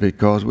bit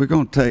because we're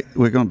going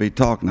to be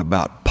talking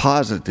about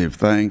positive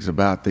things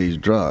about these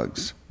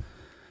drugs.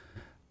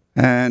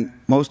 And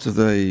most of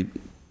the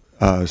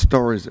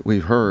stories that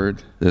we've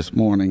heard this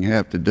morning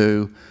have to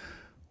do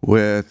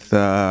with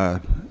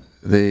the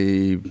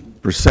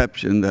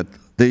perception that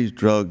these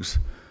drugs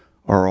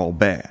are all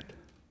bad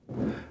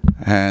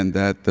and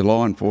that the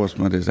law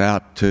enforcement is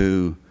out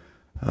to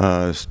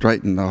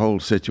straighten the whole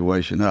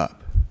situation up.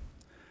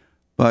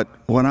 But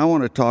what I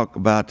want to talk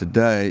about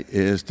today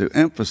is to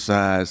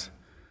emphasize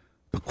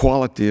the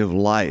quality of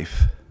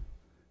life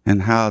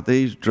and how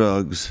these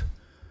drugs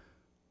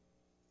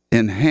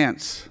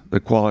enhance the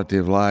quality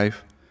of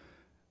life.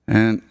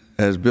 And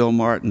as Bill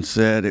Martin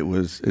said,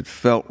 it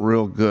felt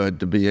real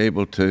good to be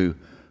able to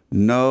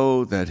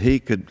know that he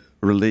could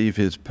relieve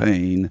his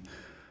pain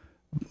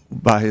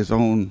by his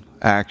own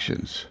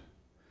actions.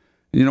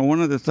 You know,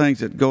 one of the things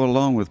that go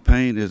along with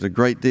pain is a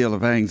great deal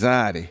of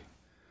anxiety.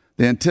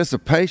 The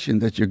anticipation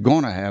that you're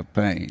going to have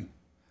pain.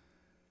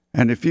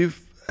 And if you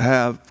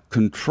have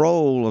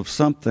control of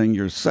something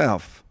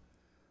yourself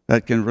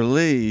that can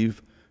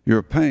relieve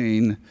your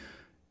pain,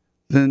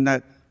 then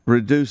that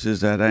reduces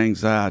that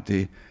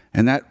anxiety,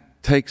 and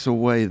that takes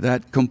away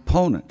that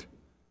component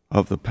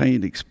of the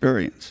pain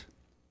experience.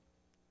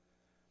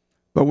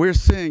 But we're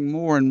seeing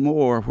more and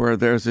more where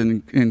there's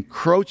an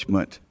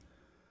encroachment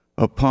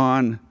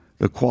upon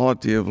the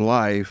quality of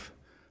life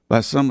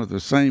by some of the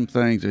same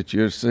things that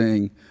you're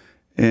seeing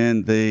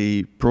in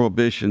the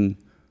prohibition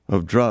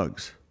of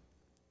drugs.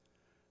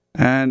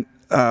 And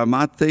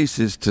my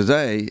thesis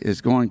today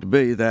is going to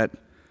be that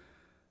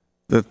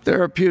the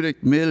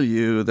therapeutic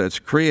milieu that's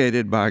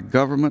created by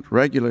government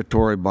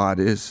regulatory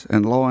bodies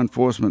and law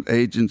enforcement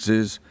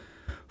agencies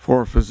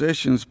for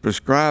physicians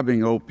prescribing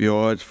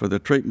opioids for the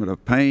treatment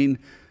of pain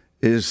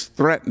is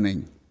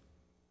threatening,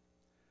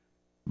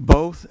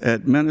 both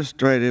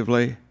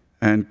administratively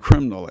and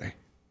criminally.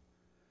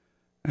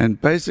 And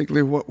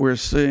basically what we're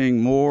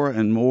seeing more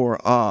and more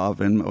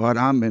of, and what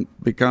I'm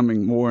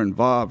becoming more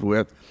involved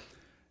with,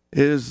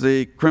 is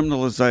the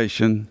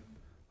criminalization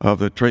of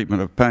the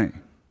treatment of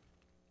pain.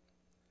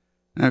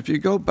 Now, if you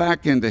go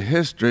back into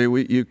history,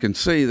 you can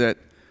see that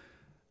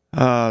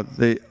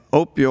the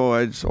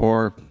opioids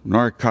or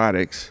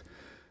narcotics,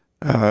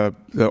 the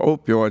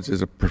opioids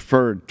is a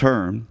preferred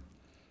term,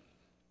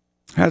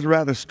 has a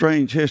rather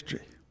strange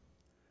history,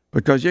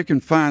 because you can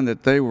find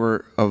that they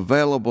were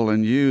available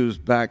and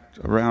used back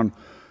around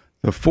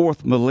the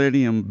 4th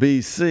millennium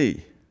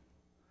BC,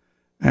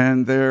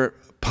 and their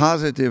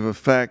positive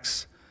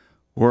effects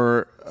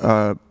were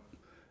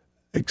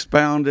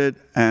expounded,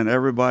 and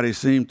everybody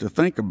seemed to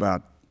think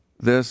about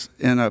this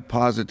in a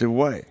positive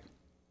way.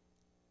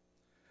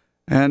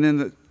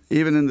 And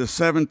even in the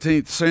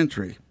 17th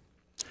century,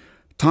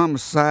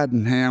 Thomas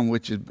Sydenham,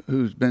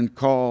 who's been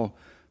called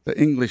the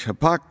English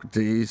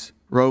Hippocrates,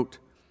 wrote,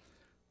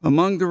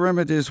 "Among the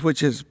remedies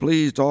which has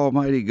pleased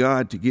Almighty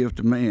God to give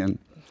to man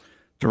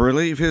to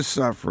relieve his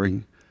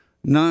suffering,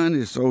 none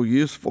is so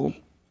useful,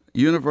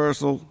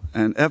 universal,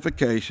 and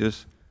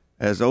efficacious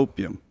as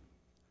opium."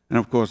 And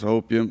of course,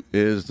 opium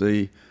is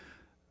the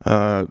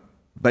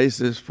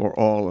basis for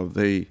all of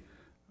the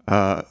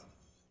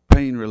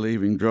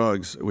pain-relieving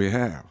drugs we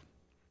have.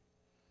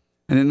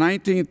 And in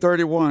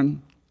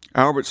 1931,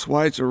 Albert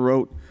Schweitzer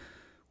wrote,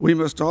 "We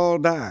must all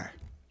die,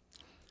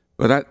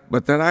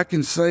 but that I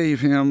can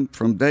save him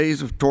from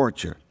days of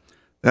torture,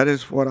 that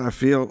is what I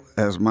feel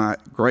as my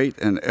great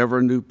and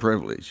ever new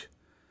privilege.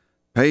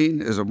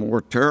 Pain is a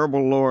more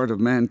terrible lord of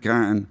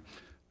mankind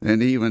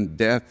than even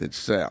death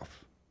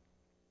itself."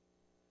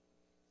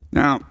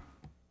 Now,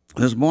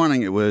 this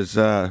morning it was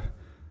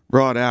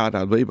brought out,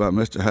 I believe, by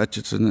Mr.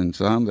 Hutchinson and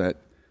some, that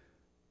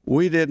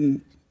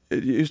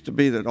it used to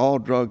be that all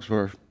drugs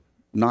were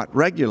not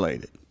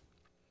regulated.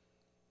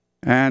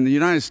 And the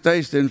United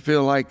States didn't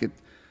feel like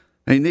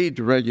they need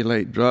to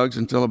regulate drugs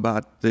until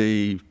about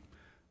the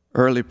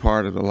early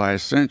part of the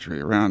last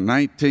century. Around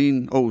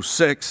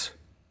 1906,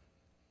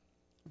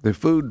 the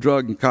Food,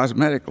 Drug, and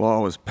Cosmetic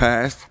Law was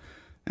passed,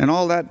 and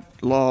all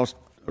that law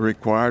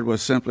required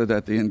was simply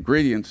that the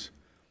ingredients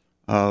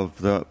of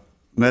the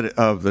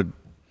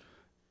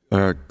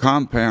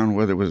compound,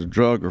 whether it was a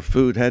drug or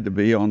food, had to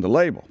be on the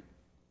label.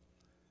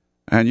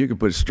 And you could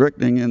put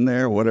strychnine in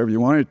there, whatever you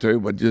wanted to,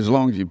 but as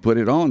long as you put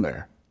it on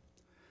there.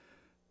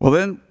 Well,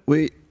 then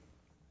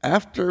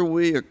after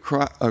we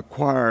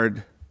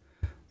acquired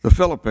the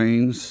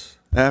Philippines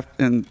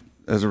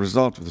as a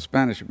result of the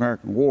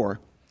Spanish-American War,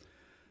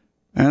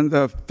 and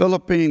the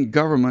Philippine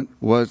government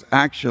was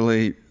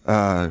actually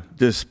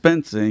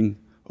dispensing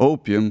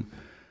opium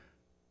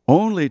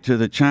only to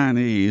the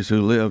Chinese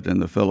who lived in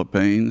the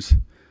Philippines.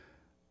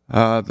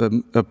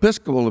 The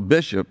Episcopal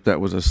bishop that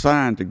was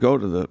assigned to go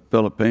to the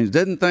Philippines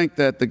didn't think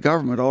that the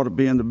government ought to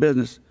be in the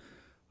business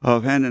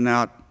of handing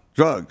out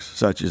drugs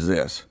such as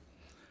this.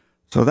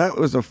 So that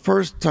was the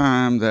first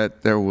time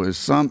that there was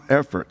some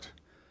effort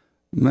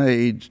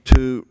made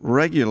to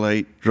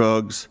regulate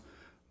drugs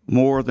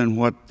more than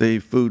what the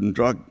Food and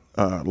Drug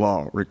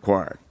Law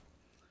required.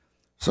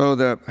 So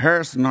the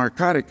Harrison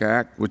Narcotic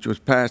Act, which was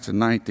passed in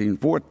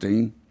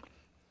 1914,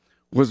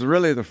 was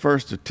really the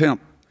first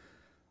attempt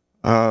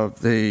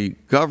of the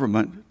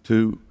government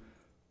to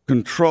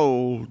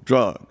control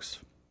drugs.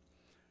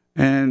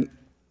 And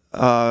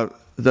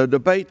the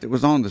debate that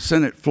was on the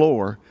Senate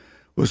floor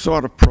was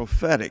sort of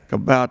prophetic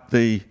about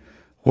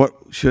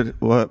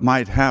what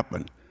might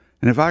happen.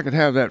 And if I could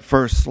have that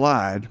first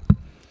slide,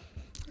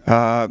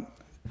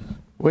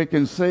 we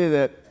can see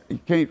that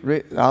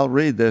I'll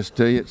read this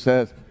to you. It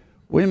says,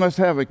 "We must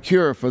have a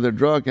cure for the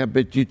drug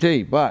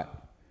habitué, but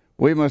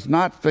we must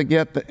not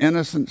forget the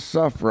innocent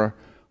sufferer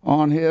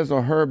on his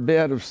or her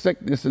bed of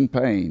sickness and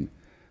pain.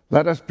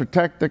 Let us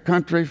protect the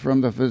country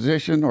from the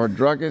physician or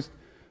druggist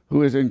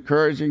who is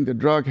encouraging the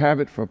drug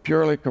habit for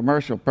purely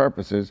commercial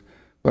purposes,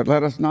 but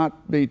let us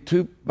not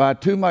by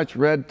too much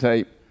red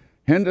tape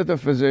hinder the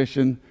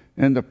physician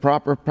in the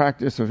proper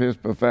practice of his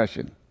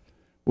profession.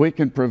 We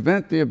can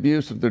prevent the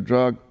abuse of the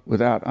drug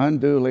without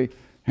unduly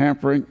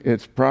hampering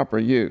its proper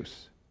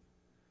use."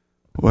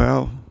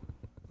 Well,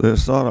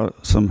 there's sort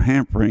of some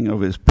hampering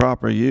of its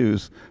proper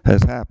use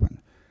has happened.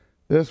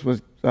 This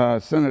was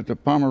Senator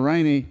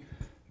Pomeranian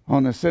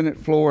on the Senate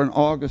floor on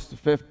August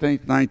 15,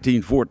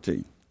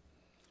 1914.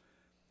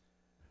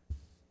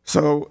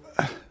 So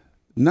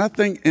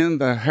nothing in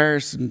the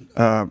Harrison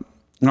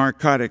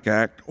Narcotic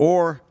Act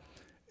or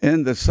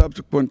in the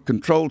subsequent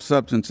Controlled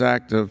Substance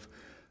Act of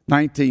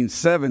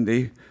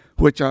 1970,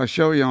 which I'll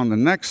show you on the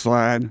next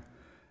slide,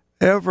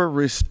 ever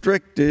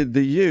restricted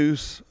the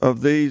use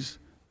of these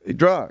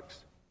drugs.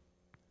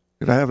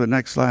 Could I have the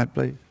next slide,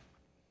 please?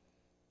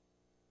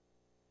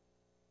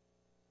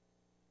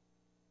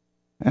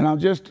 And I'll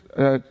just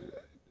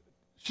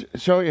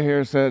show you here.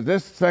 It says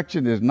this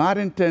section is not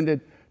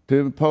intended to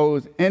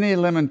impose any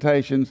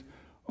limitations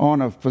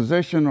on a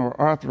physician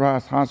or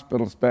authorized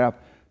hospital staff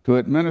to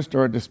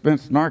administer or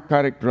dispense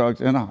narcotic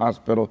drugs in a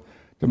hospital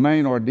to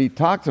maim or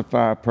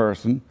detoxify a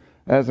person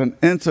as an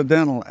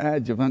incidental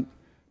adjuvant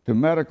to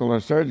medical or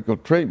surgical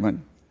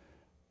treatment,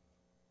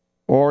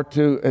 or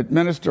to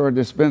administer or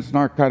dispense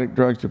narcotic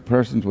drugs to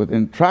persons with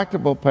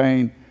intractable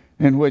pain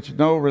in which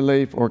no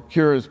relief or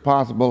cure is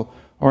possible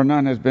or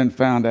none has been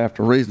found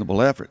after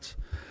reasonable efforts.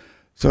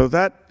 So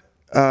that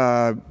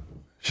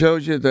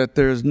shows you that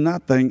there's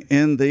nothing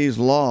in these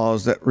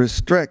laws that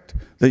restrict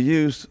the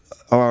use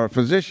or a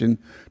physician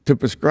to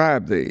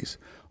prescribe these.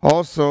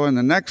 Also, in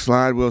the next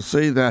slide, we'll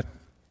see that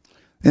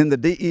in the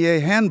DEA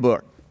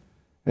handbook,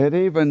 it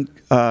even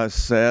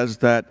says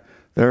that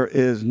there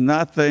is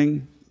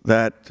nothing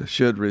that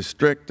should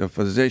restrict a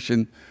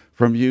physician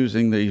from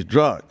using these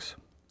drugs.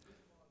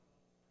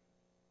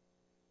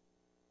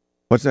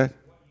 What's that?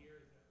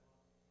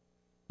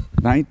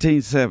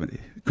 1970,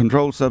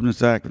 Controlled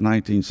Substance Act of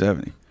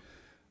 1970.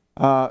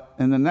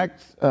 In the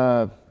next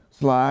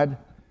slide,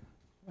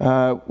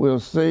 we'll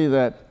see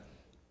that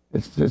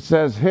it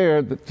says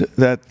here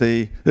that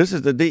this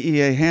is the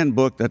DEA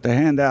handbook that they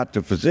hand out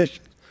to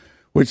physicians,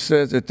 which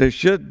says that there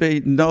should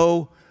be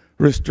no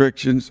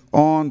restrictions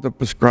on the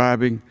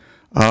prescribing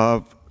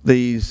of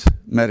these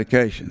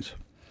medications.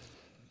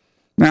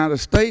 Now, the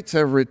states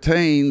have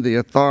retained the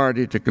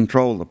authority to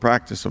control the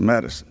practice of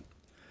medicine.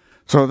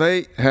 So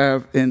they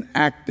have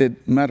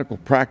enacted medical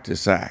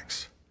practice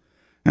acts.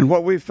 And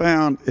what we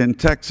found in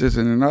Texas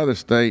and in other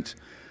states,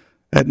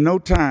 at no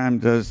time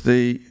does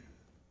the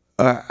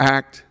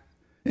act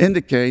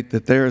indicate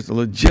that there is a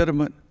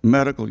legitimate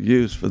medical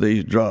use for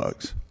these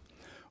drugs.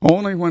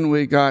 Only when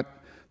we got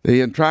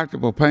the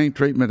Intractable Pain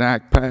Treatment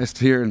Act passed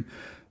here in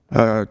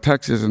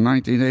Texas in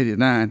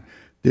 1989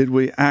 did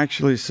we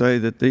actually say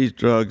that these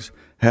drugs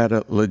had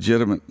a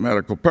legitimate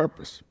medical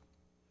purpose.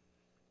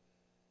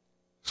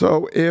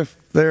 So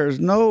if there's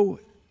no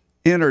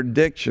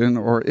interdiction,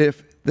 or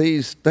if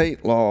these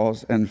state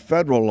laws and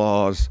federal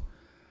laws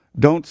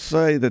don't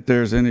say that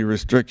there's any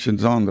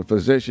restrictions on the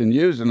physician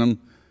using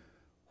them,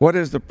 what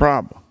is the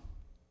problem?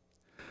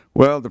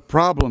 Well, the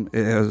problem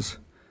is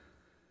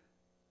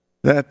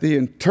that the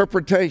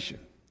interpretation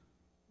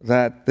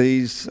that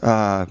these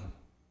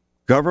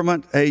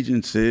government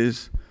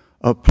agencies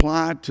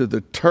apply to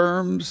the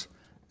terms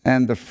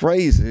and the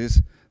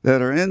phrases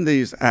that are in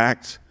these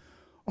acts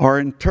are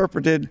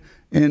interpreted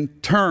in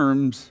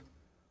terms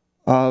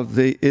of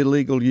the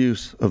illegal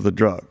use of the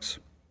drugs.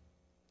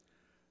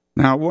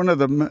 Now, one of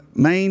the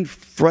main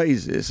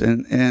phrases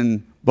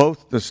in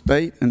both the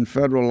state and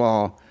federal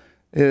law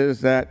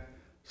is that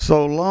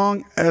so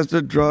long as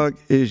the drug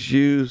is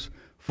used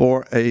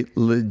for a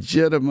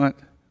legitimate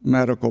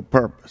medical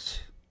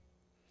purpose.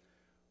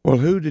 Well,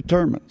 who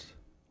determines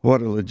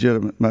what a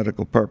legitimate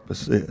medical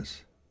purpose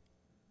is?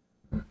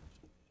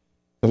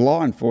 The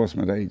law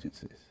enforcement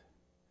agencies.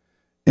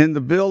 In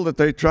the bill that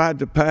they tried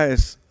to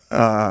pass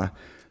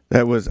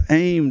that was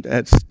aimed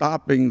at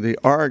stopping the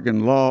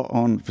Oregon law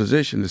on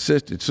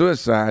physician-assisted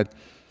suicide,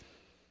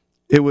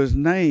 it was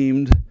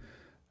named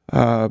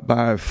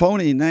by a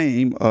phony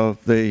name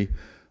of the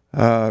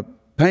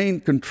Pain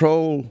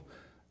Control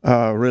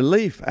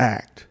Relief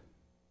Act,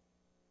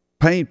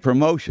 Pain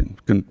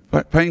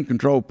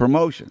Control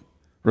Promotion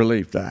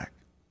Relief Act.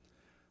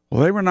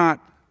 Well, they were not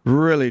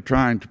really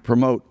trying to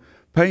promote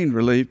pain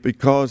relief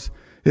because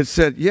it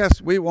said,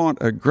 yes, we want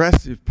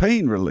aggressive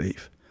pain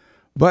relief,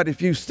 but if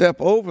you step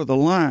over the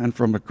line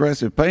from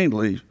aggressive pain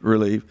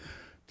relief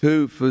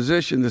to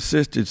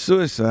physician-assisted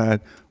suicide,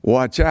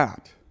 watch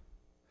out.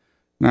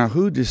 Now,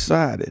 who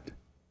decided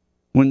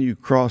when you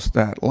crossed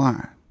that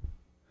line?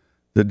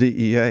 The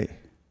DEA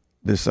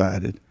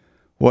decided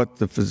what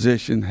the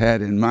physician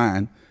had in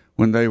mind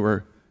when they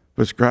were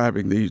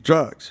prescribing these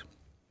drugs.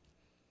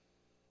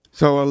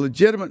 So a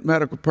legitimate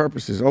medical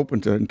purpose is open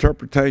to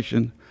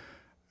interpretation,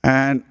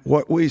 and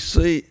what we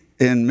see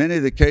in many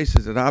of the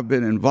cases that I've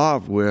been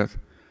involved with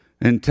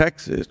in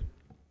Texas,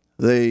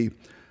 the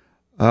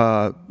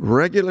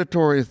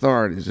regulatory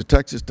authorities, the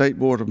Texas State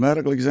Board of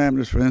Medical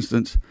Examiners, for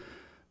instance,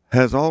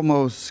 has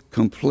almost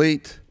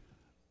complete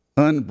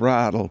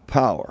unbridled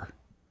power.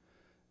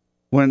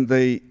 When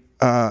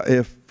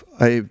if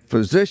a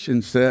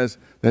physician says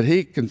that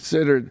he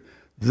considered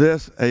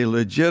this a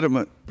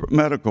legitimate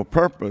medical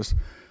purpose,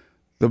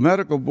 the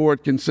medical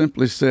board can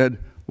simply say,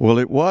 well,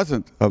 it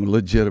wasn't a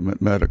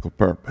legitimate medical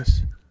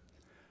purpose.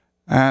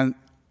 And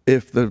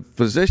if the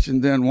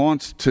physician then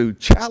wants to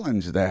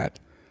challenge that,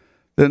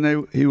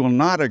 then he will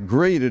not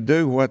agree to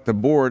do what the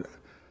board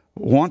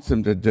wants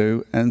him to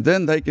do, and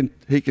then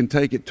he can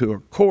take it to a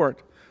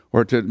court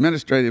or to an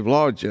administrative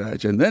law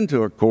judge and then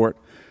to a court,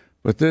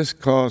 but this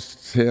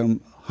costs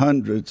him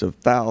hundreds of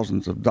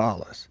thousands of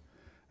dollars.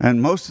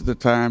 And most of the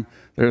time,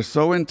 they're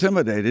so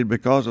intimidated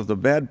because of the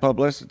bad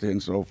publicity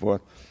and so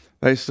forth,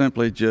 they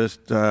simply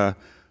just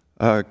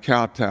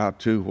kowtow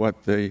to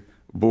what the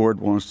board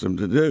wants them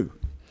to do.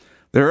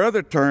 There are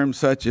other terms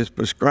such as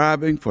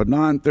prescribing for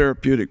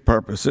non-therapeutic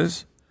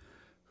purposes.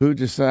 Who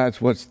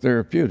decides what's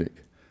therapeutic?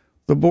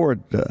 The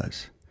board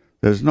does.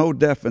 There's no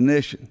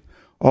definition.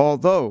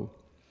 Although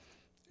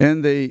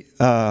in the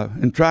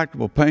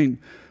intractable pain,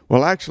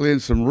 well, actually in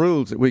some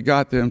rules that we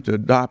got them to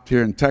adopt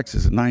here in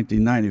Texas in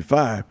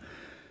 1995,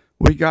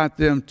 we got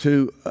them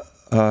to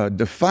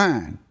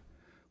define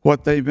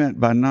what they meant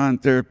by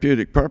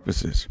non-therapeutic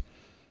purposes.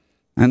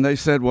 And they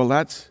said, well,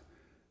 that's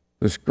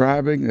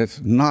prescribing that's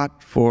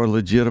not for a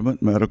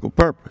legitimate medical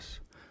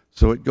purpose.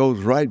 So it goes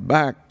right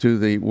back to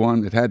the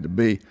one that had to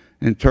be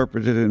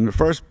interpreted in the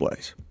first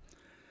place.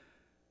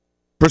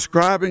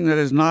 Prescribing that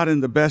is not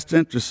in the best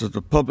interest of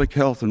the public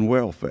health and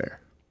welfare.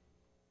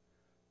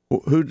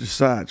 Who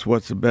decides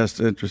what's the best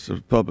interest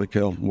of public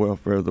health and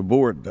welfare? The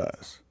board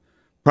does.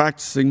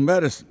 Practicing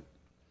medicine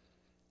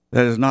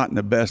that is not in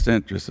the best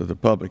interest of the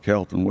public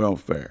health and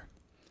welfare.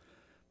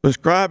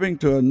 Prescribing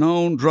to a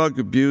known drug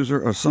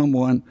abuser or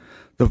someone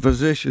the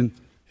physician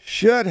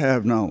should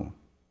have known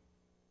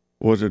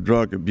was a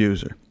drug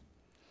abuser.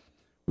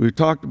 We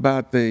talked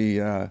about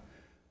the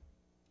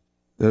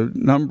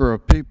number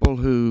of people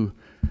who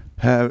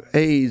have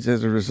AIDS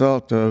as a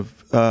result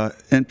of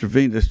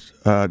intravenous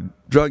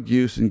drug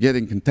use and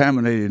getting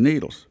contaminated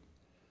needles.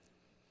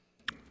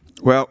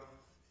 Well,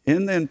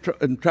 in the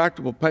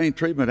Intractable Pain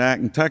Treatment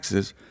Act in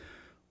Texas,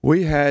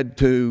 we had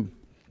to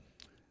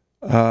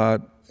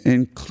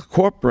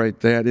incorporate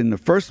that in the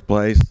first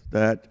place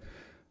that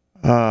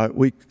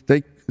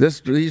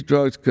these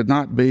drugs could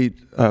not be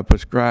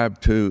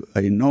prescribed to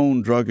a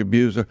known drug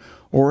abuser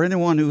or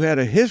anyone who had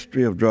a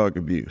history of drug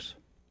abuse.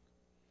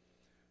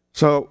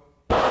 So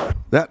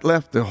that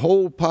left the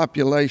whole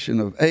population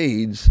of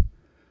AIDS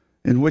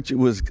in which it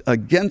was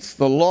against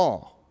the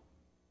law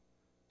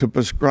to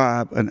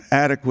prescribe an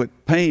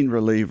adequate pain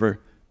reliever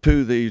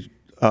to these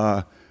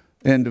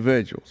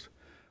individuals.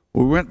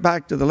 We went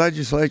back to the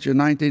legislature in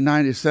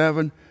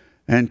 1997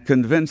 and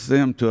convinced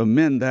them to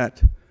amend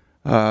that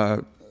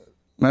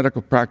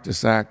Medical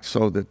Practice Act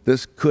so that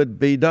this could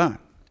be done.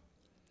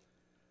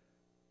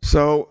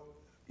 So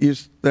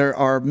there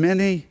are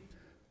many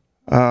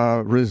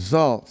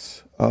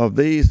results of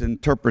these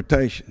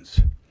interpretations.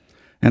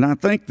 And I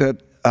think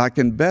that I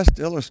can best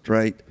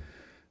illustrate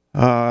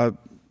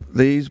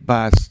these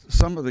by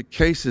some of the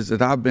cases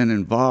that I've been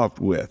involved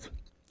with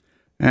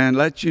and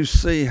let you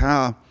see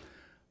how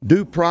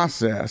due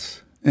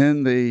process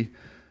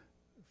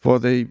for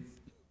the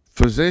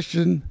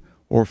physician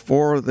or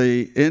for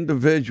the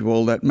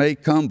individual that may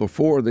come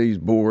before these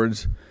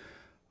boards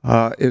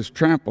is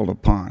trampled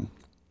upon.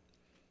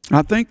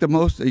 I think the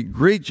most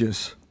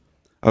egregious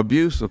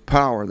abuse of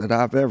power that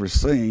I've ever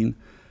seen,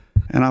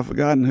 and I've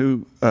forgotten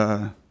who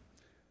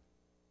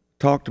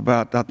talked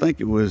about, I think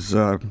it was,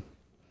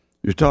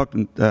 you're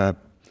talking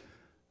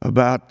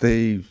about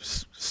the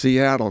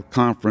Seattle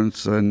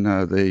conference and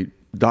the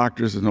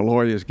doctors and the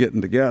lawyers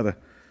getting together.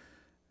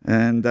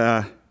 And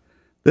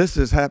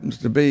this happens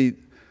to be,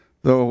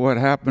 though, what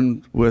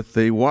happened with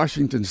the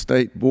Washington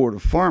State Board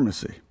of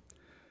Pharmacy.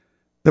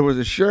 There was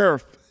a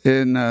sheriff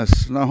in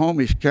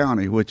Snohomish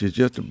County, which is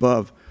just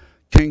above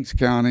Kings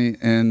County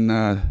in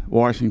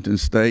Washington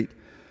State,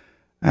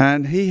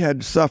 and he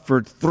had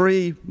suffered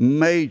 3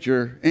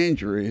 major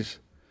injuries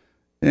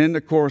in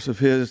the course of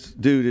his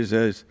duties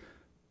as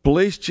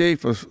police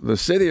chief of the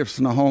city of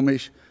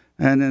Snohomish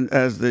and then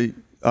as the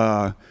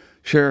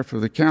sheriff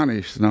of the county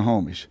of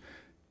Snohomish.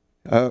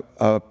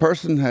 A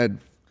person had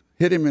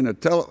hit him in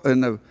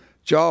the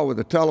jaw with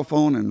a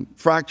telephone and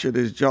fractured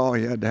his jaw.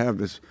 He had to have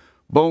his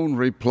bone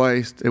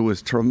replaced. It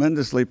was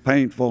tremendously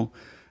painful,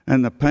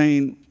 and the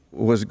pain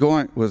was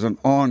an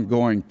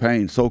ongoing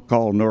pain,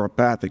 so-called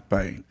neuropathic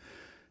pain.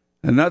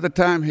 Another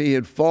time he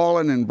had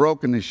fallen and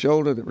broken his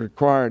shoulder that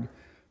required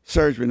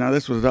surgery. Now,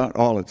 this was not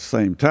all at the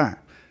same time.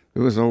 It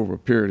was over a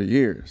period of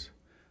years.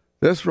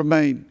 This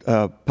remained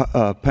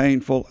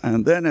painful,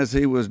 and then as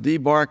he was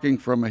debarking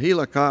from a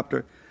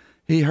helicopter,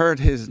 he hurt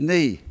his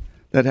knee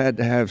that had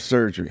to have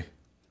surgery.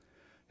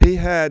 He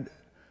had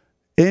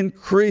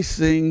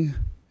increasing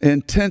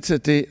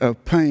intensity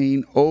of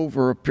pain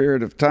over a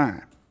period of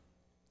time.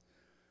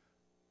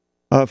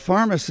 A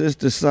pharmacist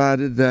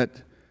decided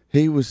that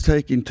he was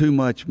taking too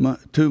much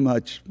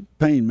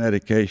pain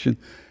medication,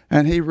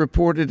 and he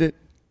reported it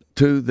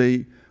to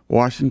the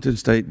Washington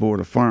State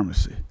Board of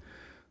Pharmacy.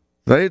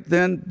 They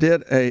then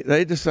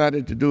they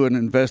decided to do an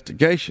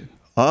investigation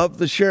of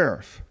the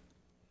sheriff.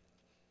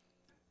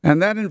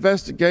 And that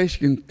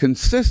investigation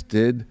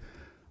consisted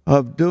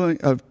of doing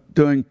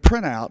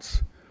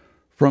printouts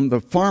from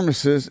the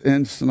pharmacists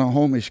in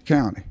Snohomish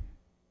County.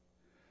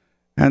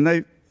 And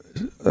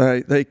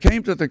they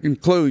came to the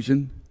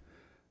conclusion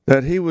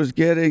that he was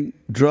getting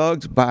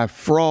drugs by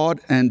fraud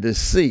and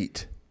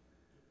deceit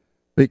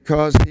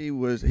because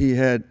he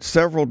had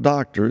several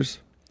doctors,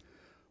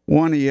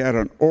 One, he had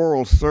an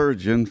oral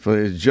surgeon for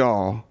his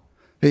jaw.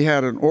 He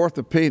had an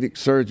orthopedic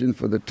surgeon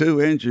for the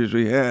 2 injuries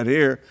we had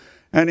here,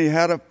 and he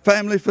had a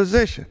family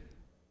physician.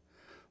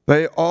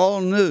 They all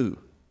knew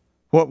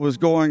what was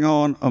going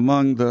on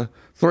among the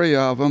 3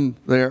 of them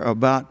there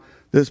about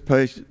this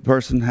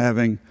person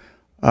having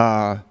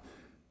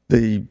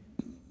the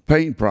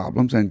pain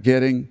problems and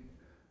getting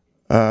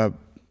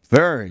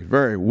very,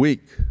 very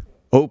weak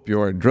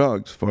opioid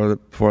drugs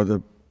for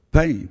the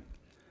pain.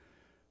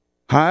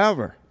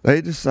 However, they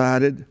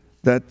decided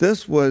that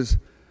this was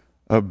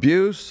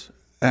abuse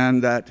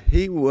and that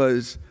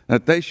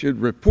they should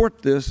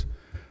report this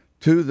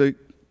to the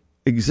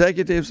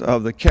executives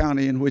of the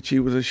county in which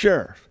he was a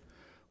sheriff.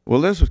 Well,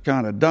 this was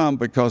kind of dumb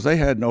because they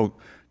had no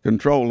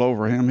control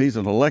over him. He's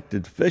an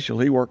elected official.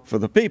 He worked for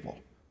the people,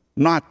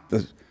 not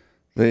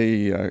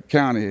the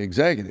county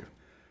executive.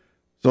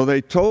 So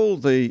they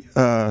told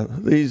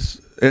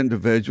these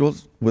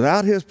individuals,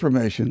 without his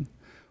permission,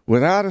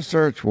 without a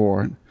search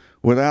warrant,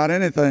 without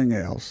anything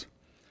else,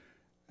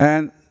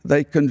 and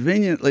they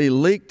conveniently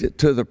leaked it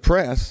to the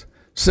press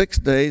 6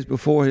 days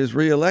before his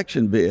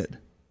re-election bid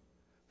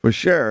for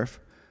sheriff.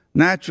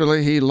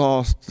 Naturally, he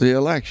lost the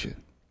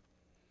election.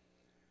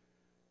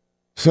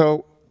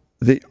 So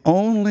the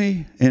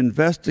only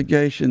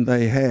investigation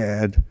they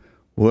had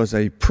was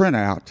a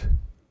printout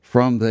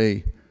from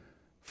the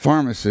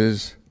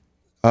pharmacies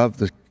of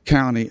the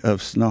county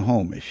of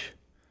Snohomish.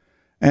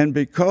 And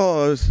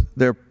because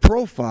their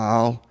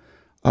profile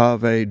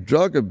of a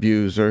drug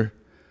abuser,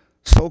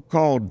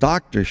 so-called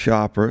doctor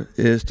shopper,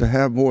 is to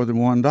have more than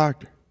one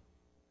doctor.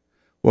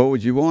 Well,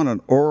 would you want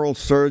an oral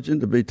surgeon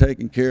to be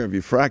taking care of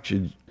your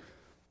fractured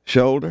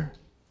shoulder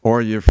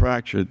or your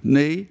fractured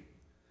knee?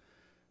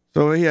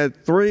 So he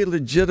had 3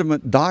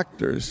 legitimate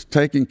doctors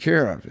taking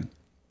care of him.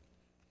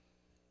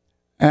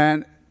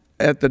 And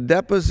at the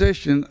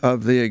deposition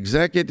of the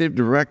executive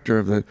director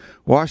of the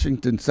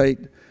Washington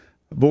State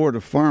Board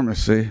of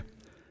Pharmacy,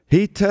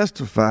 he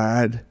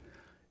testified,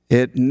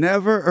 "It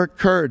never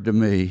occurred to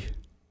me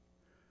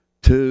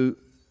to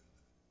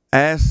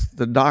ask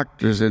the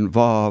doctors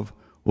involved,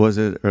 was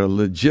it a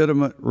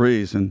legitimate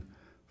reason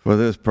for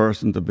this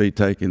person to be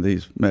taking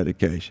these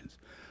medications?"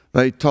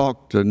 They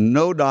talked to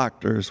no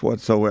doctors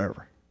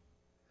whatsoever.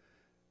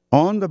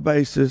 On the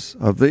basis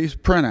of these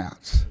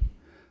printouts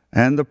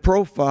and the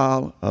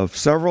profile of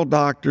several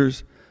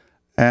doctors,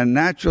 and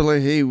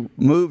naturally he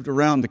moved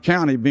around the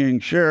county being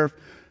sheriff,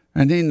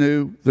 and he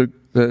knew the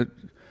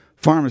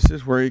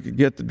pharmacist where he could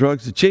get the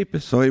drugs the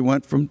cheapest, so he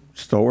went from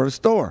store to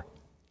store.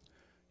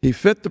 He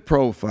fit the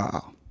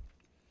profile.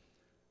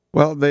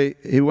 Well,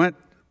 he went,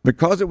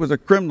 because it was a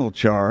criminal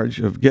charge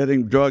of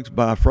getting drugs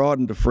by fraud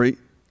and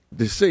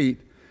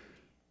deceit,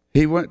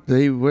 he went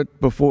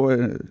before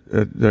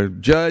the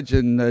judge,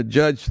 and the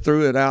judge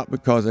threw it out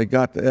because they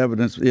got the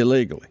evidence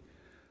illegally.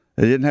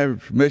 They didn't have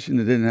permission,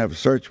 they didn't have a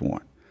search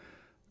warrant.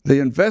 The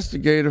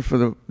investigator for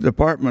the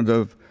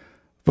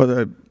for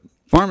the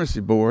pharmacy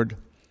board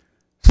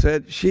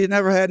said she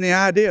never had any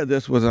idea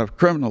this was a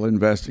criminal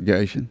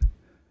investigation.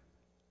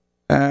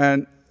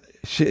 And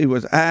she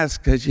was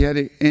asked, had she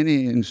had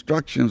any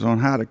instructions on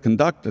how to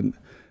conduct an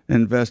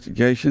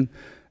investigation?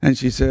 And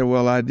she said,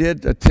 well, I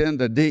did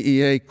attend a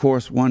DEA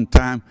course one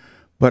time,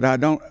 but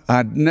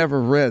I'd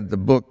never read the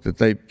book that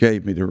they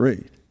gave me to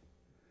read.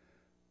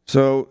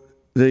 So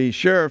the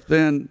sheriff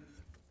then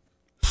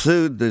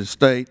sued the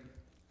state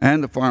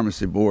and the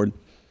pharmacy board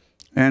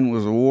and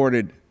was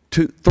awarded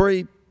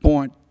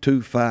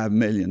 $3.25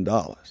 million.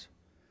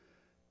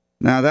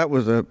 Now, that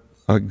was a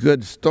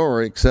good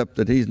story, except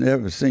that he's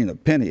never seen a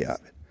penny of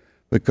it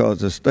because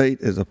the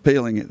state is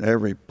appealing it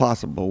every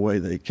possible way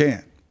they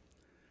can.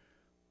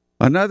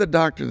 Another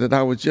doctor that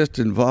I was just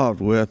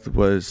involved with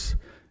was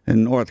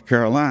in North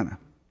Carolina.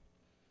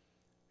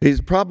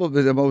 He's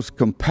probably the most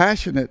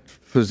compassionate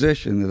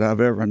physician that I've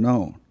ever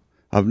known.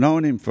 I've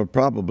known him for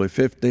probably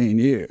 15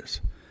 years.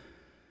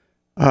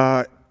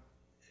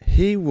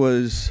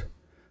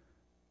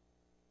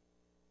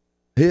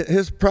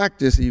 His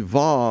practice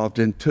evolved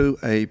into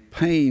a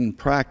pain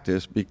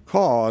practice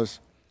because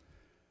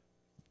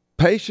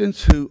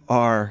patients who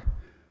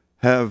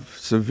have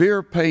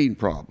severe pain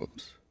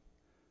problems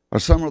are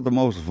some of the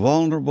most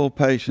vulnerable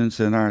patients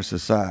in our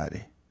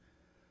society.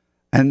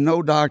 And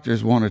no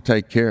doctors want to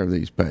take care of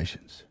these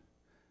patients.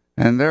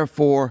 And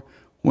therefore,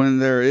 when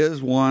there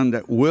is one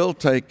that will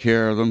take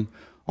care of them,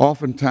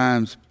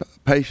 oftentimes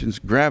patients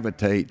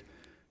gravitate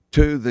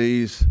to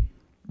these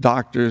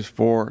doctors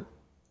for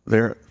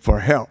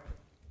help.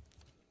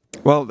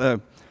 Well,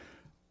 the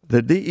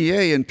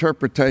DEA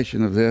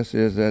interpretation of this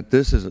is that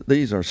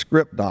these are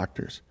script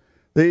doctors.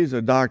 These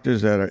are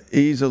doctors that are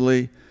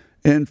easily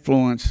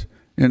influenced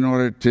in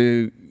order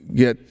to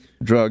get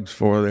drugs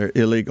for their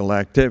illegal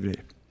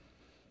activity.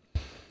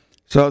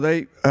 So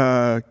they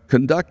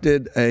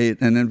conducted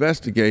an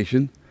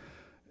investigation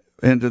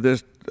into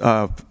this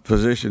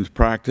physician's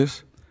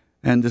practice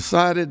and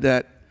decided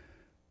that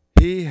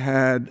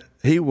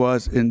he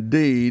was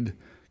indeed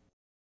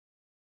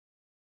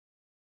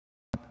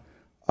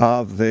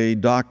of the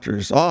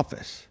doctor's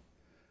office.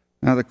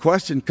 Now the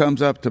question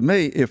comes up to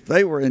me, if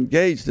they were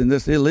engaged in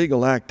this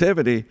illegal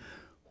activity,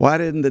 why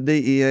didn't the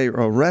DEA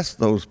arrest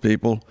those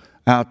people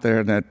out there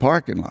in that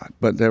parking lot?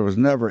 But there was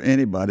never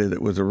anybody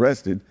that was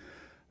arrested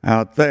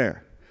out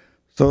there.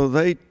 So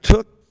they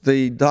took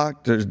the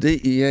doctor's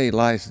DEA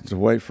license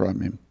away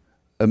from him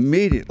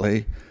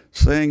immediately,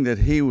 saying that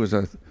he was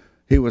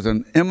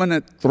an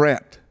imminent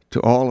threat to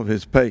all of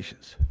his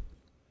patients.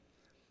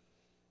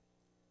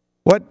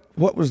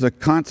 What was the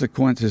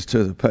consequences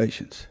to the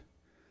patients?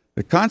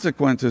 The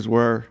consequences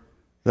were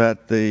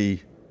that the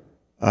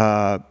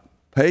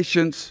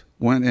patients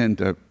went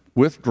into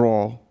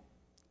withdrawal.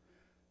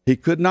 He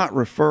could not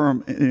refer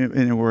them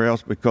anywhere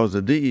else because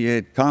the DEA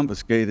had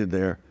confiscated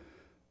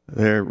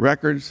their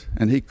records,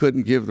 and he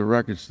couldn't give the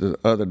records to the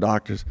other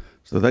doctors,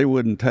 so they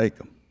wouldn't take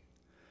them.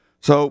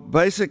 So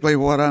basically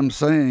what I'm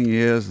saying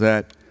is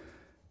that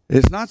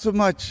it's not so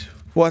much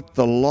what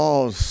the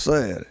laws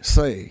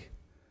say,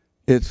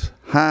 it's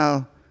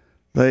how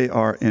they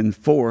are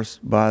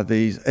enforced by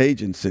these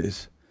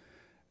agencies.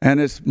 And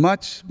it's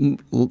much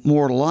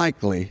more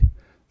likely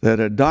that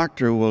a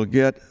doctor will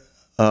get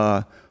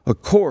a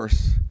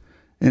course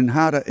in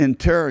how to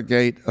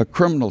interrogate a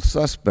criminal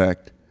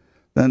suspect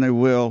than they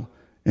will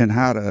in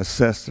how to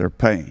assess their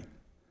pain.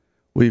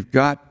 We've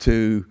got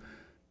to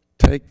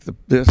take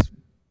this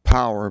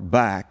power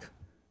back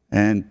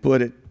and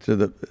put it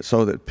to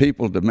so that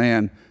people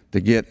demand to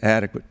get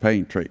adequate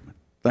pain treatment.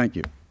 Thank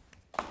you.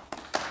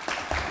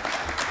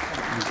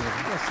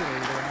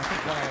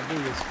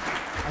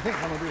 I think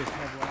what I'll do is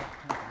have Rob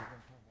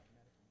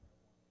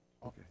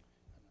okay.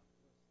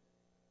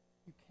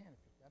 You can,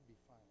 that'd be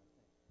fine, I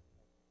think.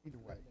 Either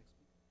way.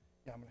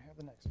 Yeah, I'm going to have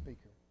the next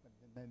speaker, but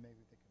then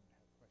maybe they can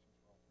have questions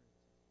for all three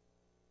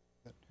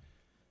of us.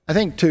 I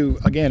think,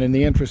 again, in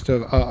the interest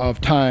of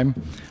time,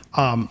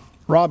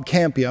 Rob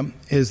Campia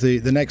is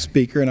the next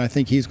speaker, and I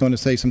think he's going to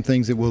say some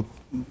things that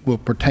will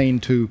pertain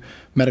to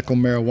medical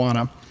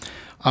marijuana.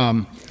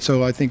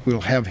 So I think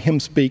we'll have him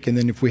speak, and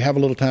then if we have a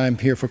little time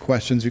here for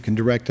questions, you can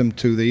direct them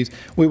to these.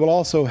 We will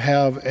also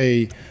have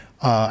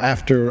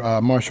after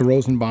Marsha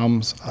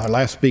Rosenbaum's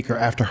last speaker,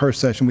 after her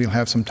session, we'll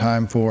have some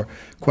time for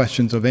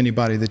questions of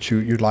anybody that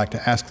you'd like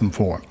to ask them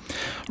for.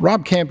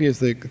 Rob Campia is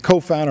the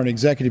co-founder and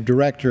executive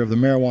director of the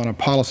Marijuana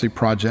Policy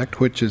Project,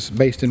 which is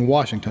based in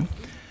Washington.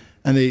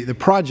 And the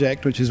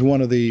project, which is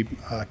one of the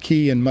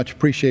key and much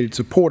appreciated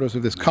supporters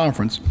of this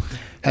conference,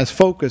 has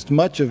focused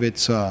much of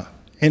its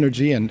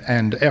energy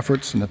and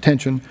efforts and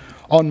attention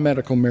on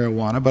medical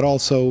marijuana, but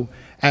also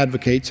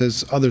advocates,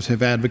 as others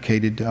have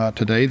advocated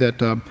today,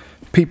 that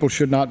people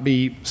should not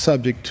be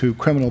subject to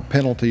criminal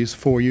penalties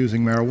for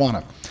using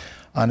marijuana.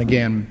 And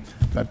again,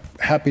 I'm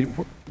happy.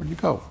 Where'd you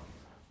go?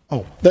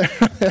 Oh, there.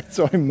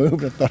 So I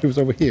moved. I thought he was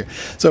over here.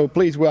 So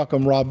please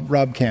welcome Rob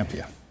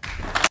Campia.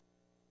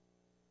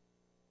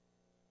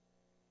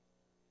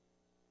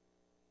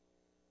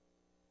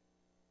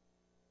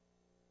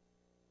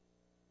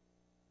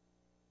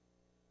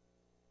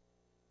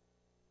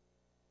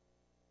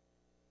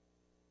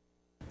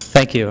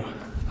 Thank you.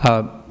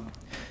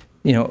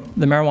 You know,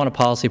 the Marijuana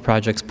Policy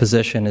Project's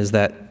position is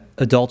that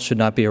adults should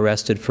not be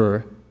arrested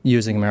for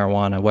using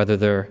marijuana, whether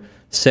they're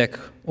sick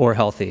or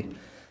healthy.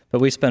 But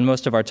we spend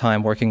most of our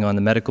time working on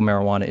the medical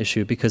marijuana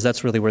issue because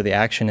that's really where the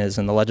action is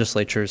in the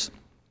legislatures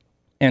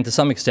and to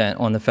some extent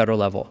on the federal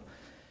level.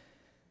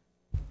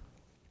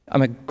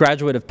 I'm a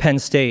graduate of Penn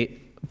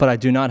State, but I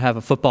do not have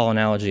a football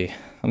analogy.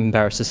 I'm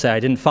embarrassed to say I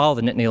didn't follow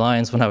the Nittany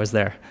Lions when I was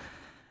there.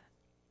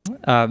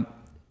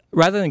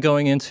 Rather than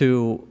going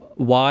into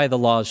why the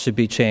laws should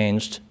be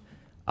changed,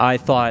 I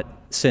thought,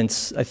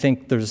 since I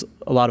think there's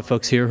a lot of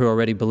folks here who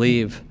already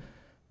believe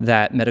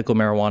that medical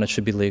marijuana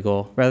should be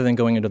legal, rather than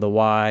going into the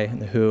why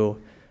and the who,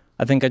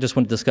 I think I just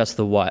want to discuss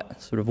the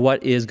what, sort of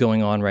what is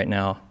going on right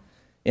now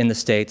in the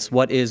states,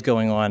 what is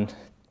going on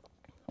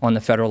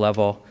the federal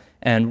level,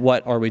 and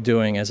what are we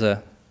doing as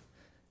an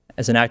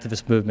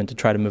activist movement to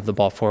try to move the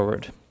ball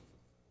forward.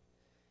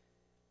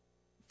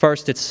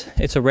 First,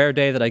 it's a rare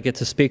day that I get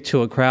to speak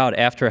to a crowd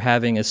after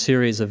having a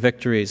series of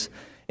victories.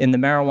 In the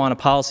marijuana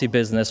policy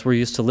business, we're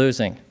used to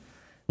losing,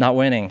 not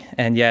winning.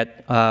 And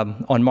yet,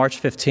 on March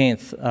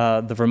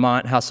 15th, the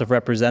Vermont House of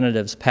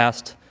Representatives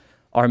passed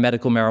our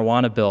medical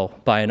marijuana bill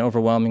by an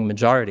overwhelming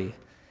majority.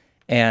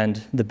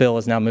 And the bill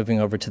is now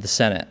moving over to the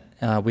Senate.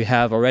 We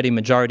have already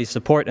majority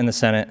support in the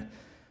Senate,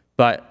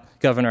 but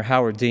Governor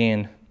Howard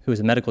Dean, who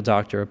is a medical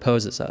doctor,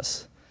 opposes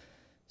us.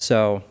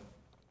 So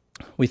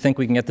we think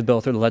we can get the bill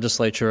through the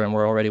legislature, and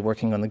we're already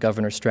working on the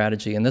governor's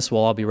strategy, and this will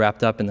all be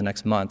wrapped up in the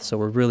next month, so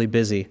we're really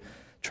busy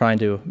trying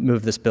to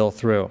move this bill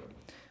through.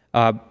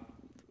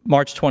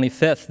 March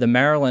 25th, the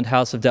Maryland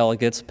House of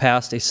Delegates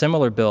passed a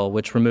similar bill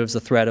which removes the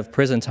threat of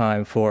prison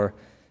time for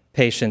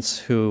patients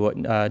who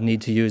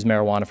need to use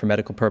marijuana for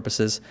medical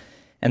purposes.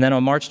 And then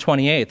on March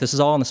 28th, this is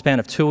all in the span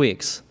of 2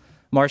 weeks,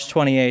 March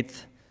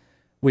 28th,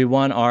 we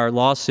won our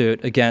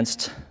lawsuit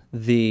against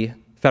the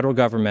federal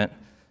government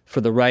for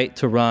the right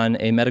to run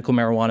a medical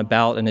marijuana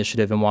ballot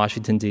initiative in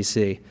Washington,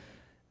 D.C.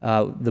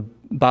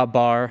 Bob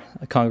Barr,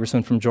 a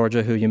congressman from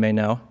Georgia who you may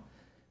know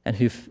and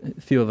who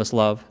few of us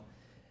love,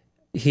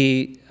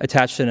 he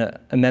attached an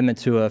amendment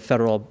to a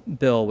federal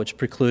bill which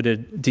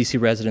precluded D.C.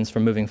 residents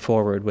from moving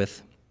forward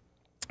with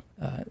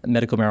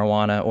medical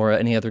marijuana or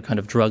any other kind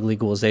of drug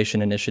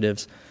legalization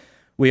initiatives.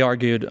 We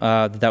argued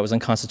that that was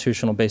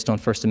unconstitutional based on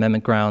First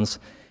Amendment grounds,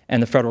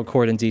 and the federal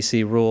court in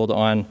D.C. ruled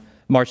on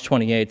March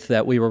 28th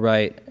that we were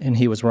right and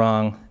he was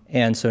wrong,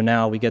 and so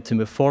now we get to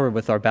move forward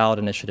with our ballot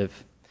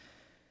initiative.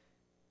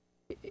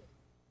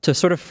 To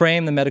sort of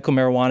frame the medical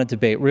marijuana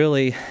debate,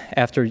 really,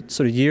 after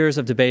sort of years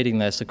of debating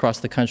this across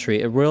the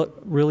country, it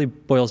really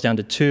boils down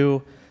to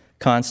two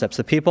concepts.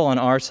 The people on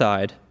our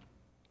side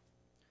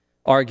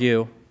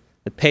argue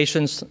that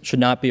patients should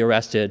not be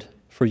arrested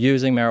for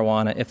using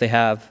marijuana if they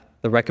have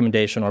the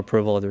recommendation or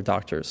approval of their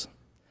doctors.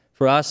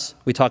 For us,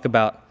 we talk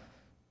about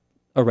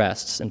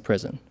arrests in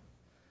prison.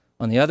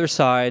 On the other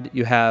side,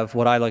 you have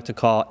what I like to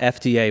call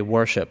FDA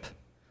worship,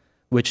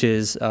 which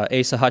is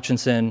Asa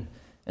Hutchinson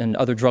and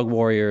other drug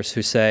warriors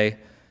who say,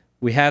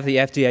 we have the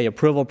FDA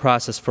approval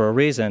process for a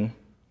reason.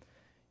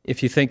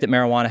 If you think that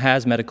marijuana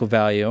has medical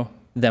value,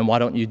 then why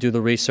don't you do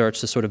the research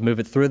to sort of move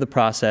it through the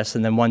process,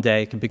 and then one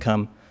day it can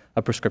become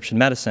a prescription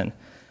medicine.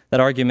 That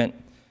argument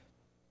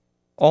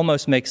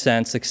almost makes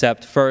sense,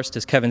 except first,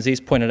 as Kevin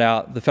Zeese pointed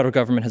out, the federal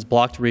government has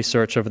blocked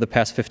research over the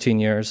past 15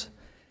 years.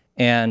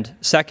 And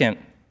second,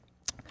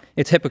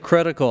 it's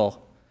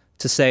hypocritical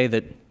to say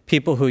that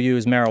people who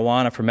use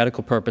marijuana for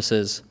medical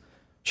purposes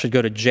should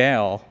go to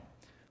jail,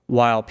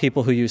 while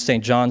people who use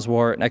St. John's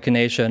wort,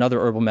 echinacea, and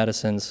other herbal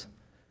medicines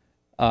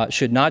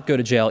should not go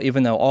to jail,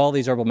 even though all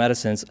these herbal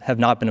medicines have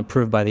not been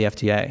approved by the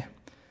FDA.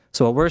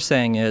 So what we're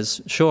saying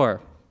is,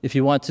 sure, if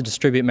you want to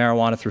distribute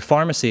marijuana through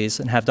pharmacies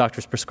and have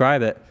doctors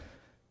prescribe it,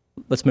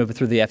 let's move it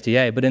through the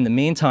FDA. But in the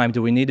meantime,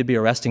 do we need to be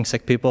arresting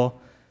sick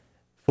people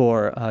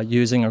for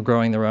using or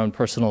growing their own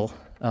personal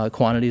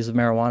quantities of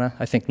marijuana?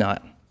 I think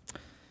not.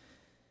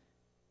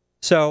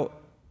 So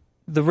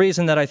the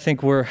reason that I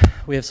think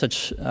we have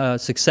such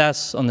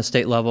success on the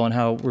state level and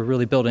how we're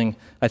really building,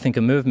 I think,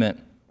 a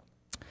movement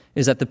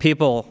is that the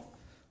people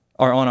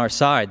are on our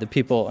side. The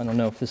people, I don't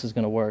know if this is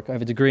going to work. I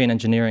have a degree in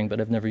engineering,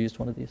 but I've never used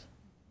one of these.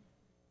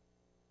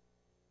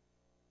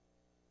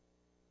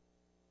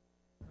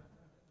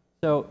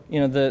 So,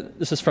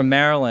 this is from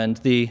Maryland.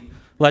 The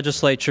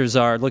legislatures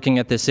are looking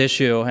at this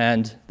issue,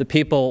 and the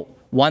people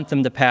want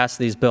them to pass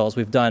these bills.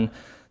 The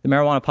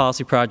Marijuana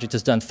Policy Project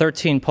has done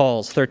 13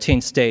 polls,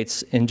 13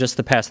 states in just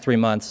the past 3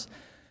 months.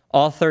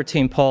 All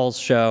 13 polls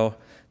show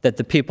that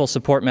the people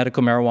support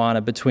medical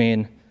marijuana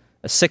between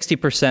a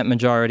 60%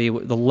 majority.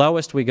 The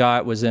lowest we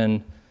got was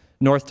in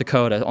North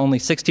Dakota. Only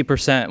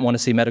 60% want to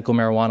see medical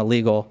marijuana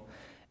legal.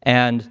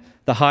 And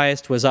the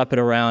highest was up at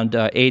around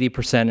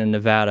 80% in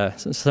Nevada,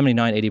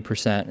 79,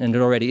 80%. And it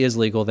already is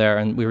legal there.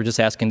 And we were just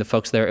asking the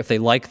folks there if they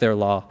like their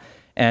law.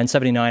 And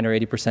 79 or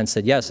 80%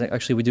 said, yes,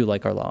 actually, we do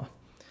like our law.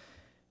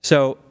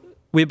 So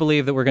we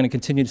believe that we're going to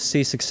continue to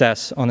see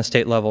success on the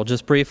state level.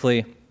 Just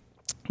briefly,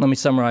 let me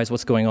summarize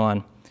what's going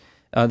on.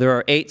 There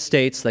are 8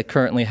 states that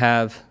currently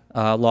have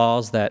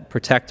laws that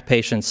protect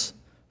patients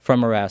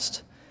from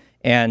arrest.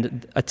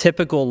 And a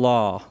typical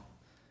law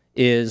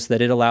is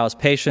that it allows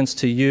patients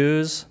to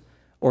use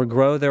or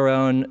grow their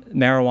own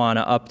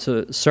marijuana up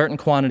to certain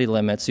quantity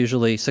limits,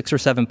 usually 6 or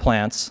 7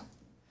 plants,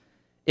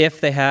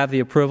 if they have the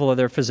approval of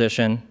their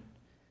physician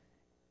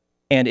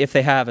and if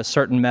they have a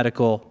certain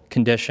medical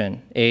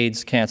condition,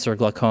 AIDS, cancer,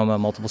 glaucoma,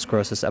 multiple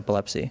sclerosis,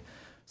 epilepsy.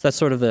 So that's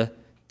sort of the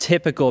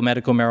typical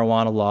medical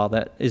marijuana law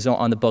that is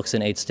on the books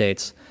in 8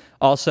 states.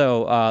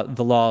 Also,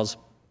 the laws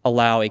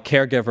allow a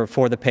caregiver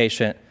for the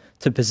patient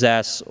to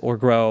possess or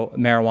grow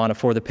marijuana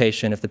for the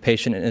patient if the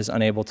patient is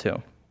unable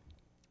to.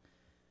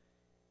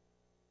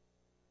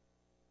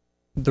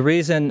 The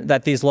reason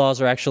that these laws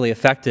are actually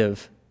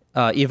effective,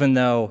 even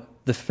though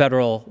the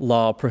federal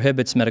law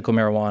prohibits medical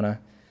marijuana,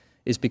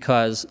 is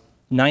because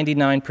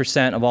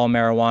 99% of all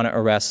marijuana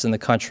arrests in the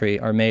country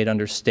are made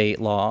under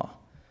state law.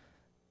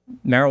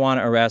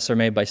 Marijuana arrests are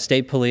made by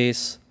state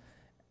police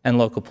and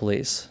local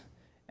police.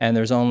 And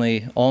there's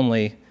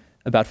only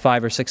about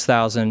 5,000 or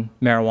 6,000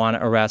 marijuana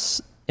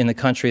arrests in the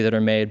country that are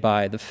made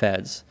by the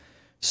feds.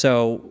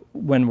 So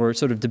when we're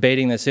sort of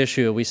debating this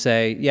issue, we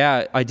say,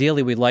 yeah,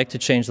 ideally we'd like to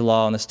change the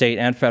law on the state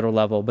and federal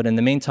level, but in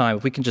the meantime,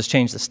 if we can just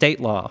change the state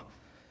law,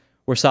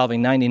 we're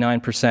solving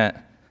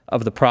 99%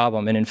 of the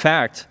problem. And in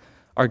fact,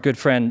 our good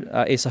friend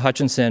Asa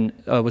Hutchinson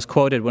was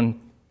quoted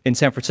in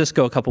San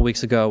Francisco a couple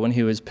weeks ago when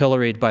he was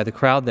pilloried by the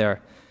crowd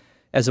there.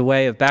 As a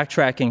way of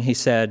backtracking, he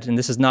said, and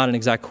this is not an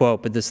exact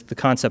quote, but the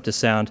concept is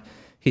sound,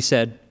 he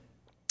said,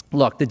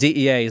 look, the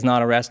DEA is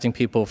not arresting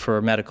people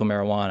for medical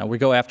marijuana. We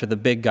go after the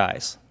big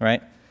guys,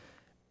 right?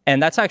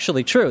 And that's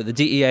actually true. The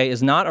DEA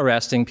is not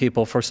arresting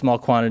people for small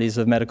quantities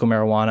of medical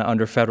marijuana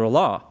under federal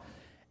law.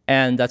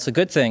 And that's a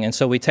good thing. And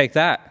so we take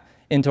that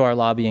into our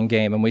lobbying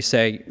game and we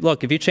say,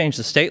 look, if you change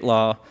the state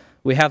law,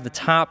 we have the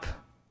top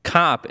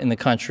cop in the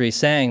country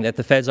saying that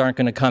the feds aren't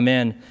going to come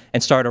in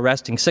and start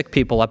arresting sick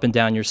people up and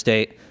down your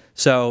state,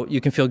 so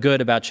you can feel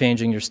good about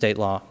changing your state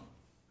law.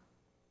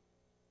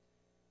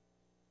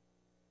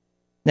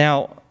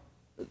 Now,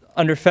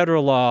 Under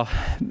federal law,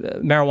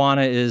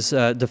 marijuana is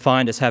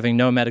defined as having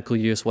no medical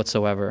use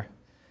whatsoever.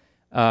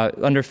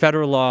 Under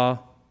federal law,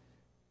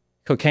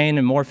 cocaine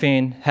and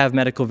morphine have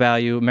medical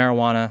value,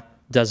 marijuana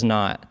does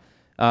not.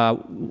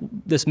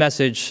 This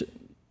message,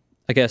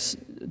 I guess,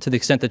 to the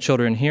extent that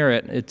children hear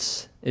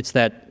it, it's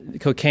that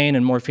cocaine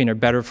and morphine are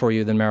better for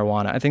you than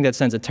marijuana. I think that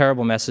sends a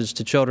terrible message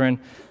to children,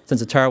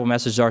 sends a terrible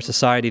message to our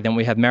society that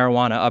we have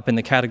marijuana up in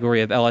the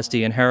category of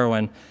LSD and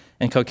heroin,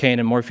 and cocaine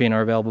and morphine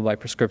are available by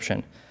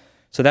prescription.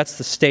 So that's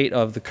the state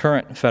of the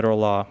current federal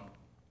law.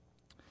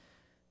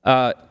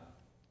 Mr.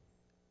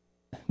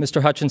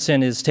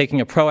 Hutchinson is taking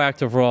a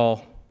proactive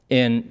role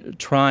in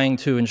trying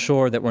to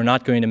ensure that we're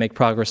not going to make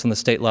progress on the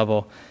state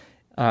level.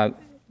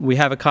 We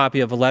have a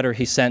copy of a letter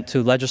he sent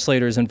to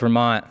legislators in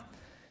Vermont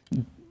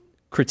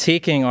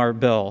critiquing our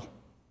bill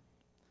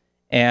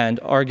and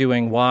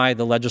arguing why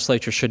the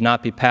legislature should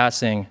not be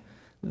passing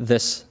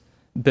this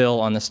bill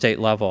on the state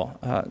level.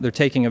 They're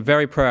taking a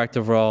very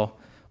proactive role.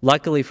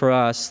 Luckily for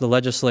us, the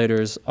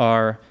legislators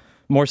are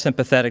more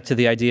sympathetic to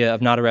the idea of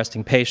not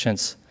arresting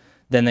patients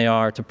than they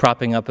are to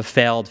propping up a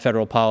failed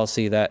federal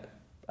policy that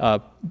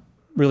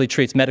really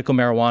treats medical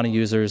marijuana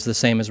users the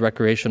same as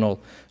recreational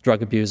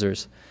drug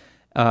abusers.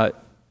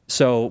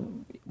 So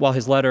while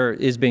his letter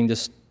is being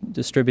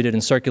distributed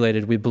and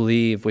circulated,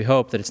 we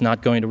hope that it's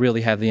not going to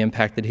really have the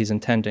impact that he's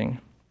intending.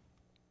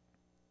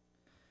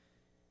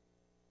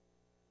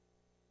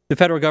 The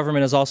federal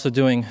government is also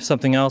doing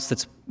something else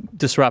that's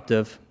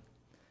disruptive,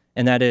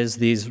 and that is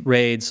these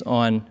raids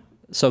on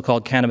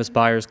so-called cannabis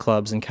buyers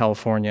clubs in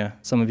California.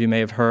 Some of you may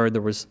have heard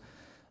there was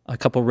a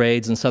couple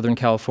raids in Southern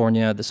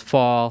California this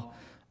fall.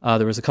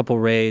 There was a couple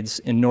raids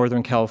in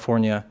Northern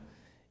California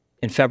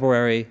in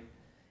February,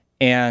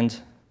 and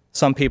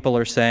some people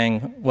are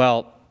saying,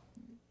 well,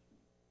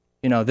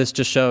 you know, this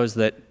just shows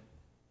that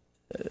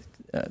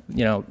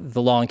you know,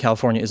 the law in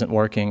California isn't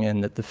working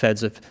and that the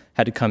feds have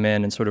had to come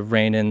in and sort of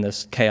rein in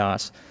this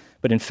chaos.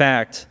 But in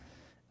fact,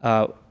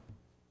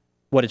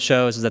 what it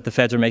shows is that the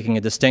feds are making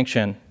a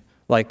distinction,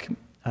 like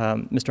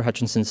Mr.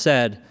 Hutchinson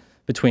said,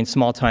 between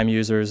small-time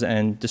users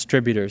and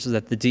distributors, is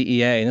that the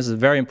DEA, and this is a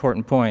very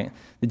important point,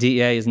 the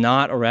DEA is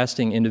not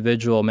arresting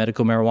individual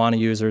medical marijuana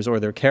users or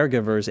their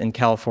caregivers in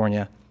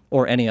California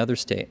or any other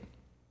state.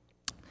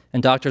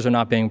 And doctors are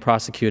not being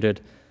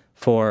prosecuted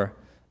for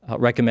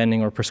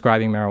recommending or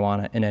prescribing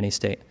marijuana in any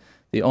state.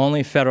 The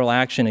only federal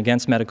action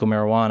against medical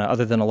marijuana,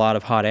 other than a lot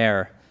of hot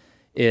air,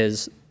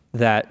 is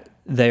that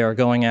they are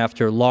going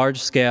after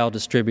large-scale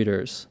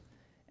distributors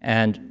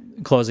and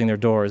closing their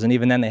doors, and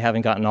even then they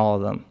haven't gotten all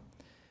of them.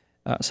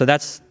 So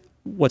that's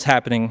what's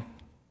happening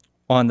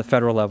on the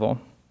federal level.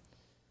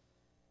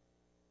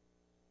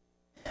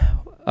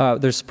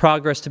 There's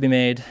progress to be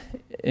made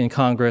in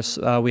Congress.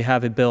 We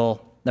have a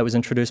bill that was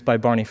introduced by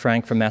Barney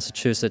Frank from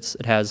Massachusetts.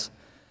 It has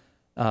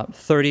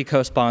 30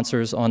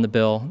 co-sponsors on the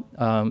bill.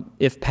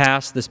 If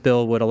passed, this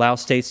bill would allow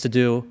states to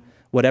do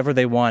whatever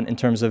they want in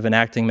terms of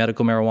enacting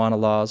medical marijuana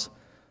laws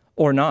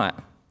or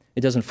not.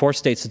 It doesn't force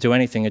states to do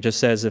anything. It just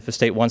says if a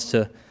state wants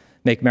to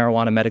make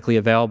marijuana medically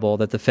available,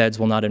 that the feds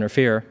will not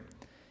interfere.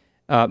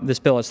 This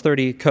bill has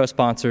 30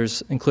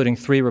 co-sponsors, including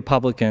 3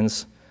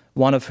 Republicans,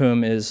 one of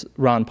whom is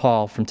Ron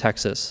Paul from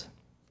Texas.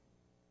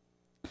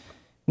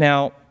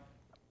 Now,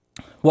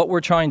 what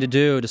we're trying to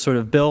do to sort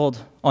of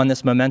build on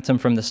this momentum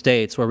from the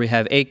states, where we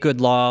have 8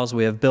 good laws,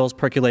 we have bills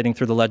percolating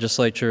through the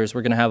legislatures,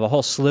 we're going to have a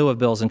whole slew of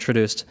bills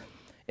introduced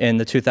in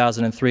the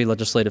 2003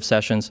 legislative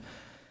sessions.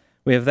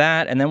 We have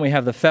that, and then we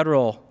have the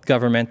federal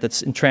government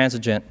that's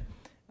intransigent.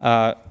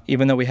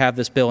 Even though we have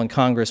this bill in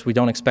Congress, we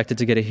don't expect it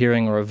to get a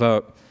hearing or a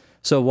vote.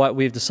 So what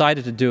we've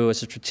decided to do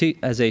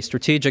as a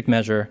strategic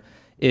measure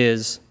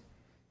is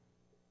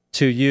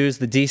to use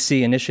the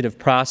D.C. initiative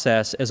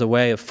process as a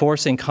way of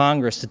forcing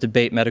Congress to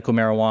debate medical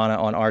marijuana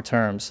on our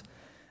terms.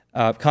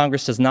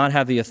 Congress does not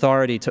have the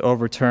authority to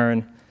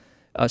overturn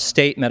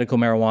state medical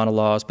marijuana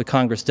laws, but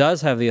Congress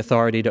does have the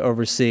authority to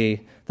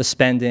oversee the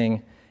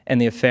spending and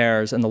the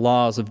affairs and the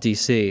laws of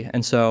D.C.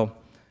 And so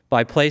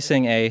by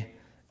placing a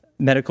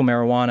medical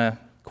marijuana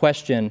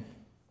question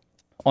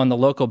on the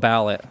local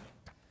ballot,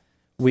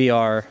 we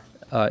are,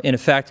 in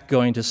effect,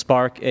 going to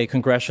spark a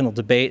congressional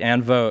debate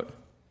and vote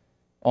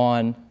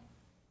on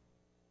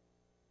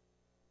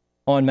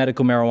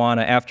medical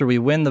marijuana after we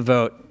win the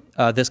vote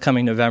this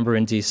coming November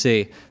in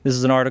D.C. This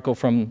is an article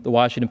from the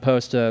Washington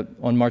Post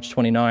on March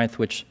 29th,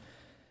 which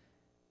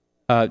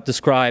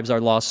describes our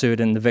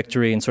lawsuit and the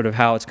victory and sort of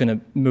how it's going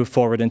to move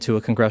forward into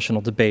a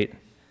congressional debate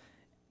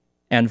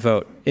and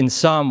vote. In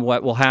sum,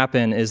 what will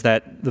happen is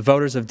that the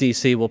voters of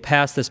D.C. will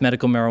pass this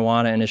medical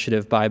marijuana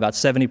initiative by about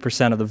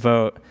 70% of the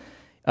vote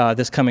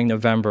this coming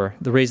November.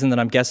 The reason that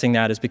I'm guessing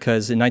that is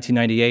because in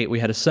 1998 we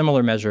had a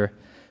similar measure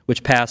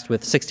which passed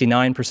with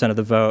 69% of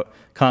the vote.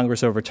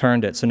 Congress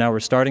overturned it. So now we're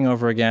starting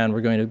over again.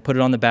 We're going to put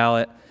it on the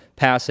ballot,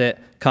 pass it.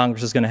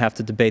 Congress is going to have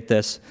to debate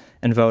this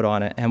and vote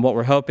on it. And what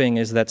we're hoping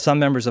is that some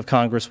members of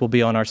Congress will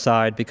be on our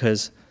side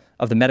because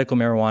of the medical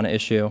marijuana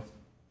issue,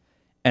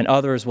 and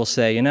others will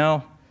say, you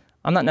know,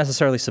 I'm not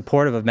necessarily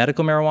supportive of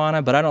medical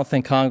marijuana, but I don't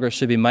think Congress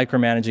should be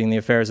micromanaging the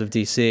affairs of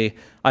D.C.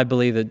 I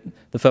believe that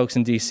the folks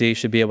in D.C.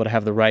 should be able to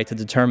have the right to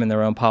determine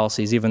their own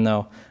policies, even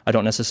though I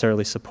don't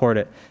necessarily support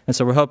it. And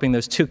so we're hoping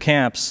those two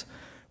camps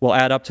will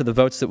add up to the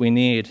votes that we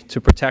need to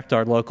protect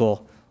our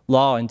local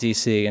law in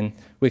D.C. And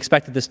we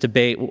expect that this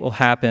debate will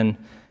happen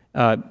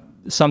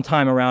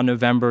sometime around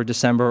November,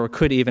 December, or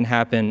could even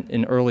happen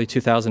in early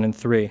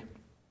 2003.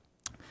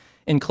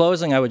 In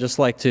closing, I would just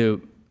like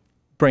to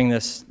bring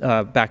this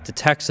back to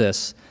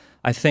Texas.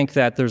 I think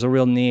that there's a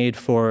real need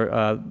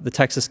for the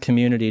Texas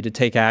community to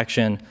take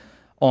action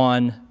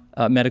on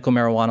medical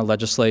marijuana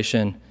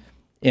legislation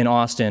in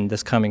Austin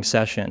this coming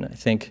session. I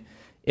think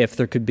if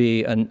there could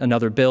be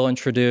another bill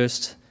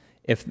introduced,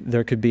 if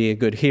there could be a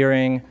good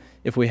hearing,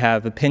 if we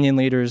have opinion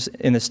leaders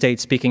in the state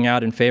speaking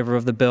out in favor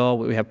of the bill,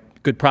 we have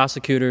good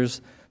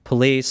prosecutors,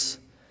 police,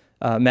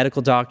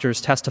 medical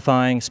doctors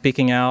testifying,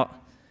 speaking out,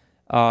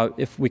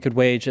 if we could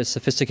wage a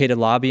sophisticated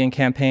lobbying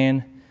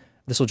campaign,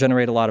 this will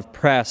generate a lot of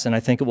press, and I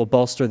think it will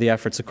bolster the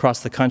efforts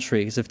across the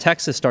country. Because if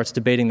Texas starts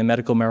debating the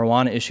medical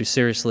marijuana issue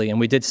seriously, and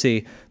we did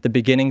see the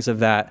beginnings of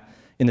that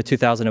in the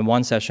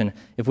 2001 session,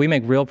 if we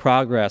make real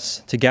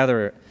progress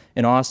together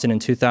in Austin in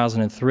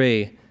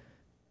 2003,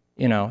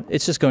 you know,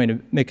 it's just going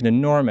to make an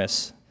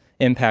enormous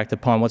impact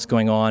upon what's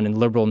going on in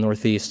liberal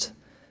Northeast.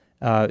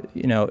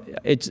 You know,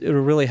 it'll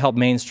really help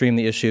mainstream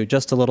the issue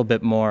just a little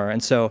bit more.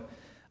 And so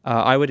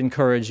I would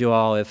encourage you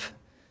all, if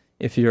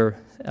you're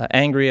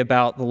angry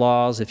about the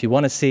laws, if you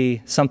want to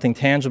see something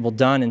tangible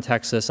done in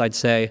Texas, I'd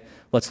say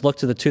let's look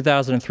to the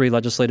 2003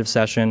 legislative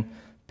session,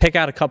 pick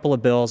out a couple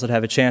of bills that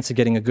have a chance of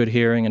getting a good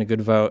hearing and a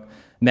good vote.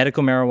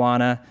 Medical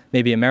marijuana,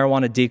 maybe a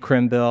marijuana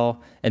decrim bill,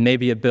 and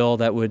maybe a bill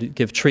that would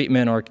give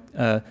treatment or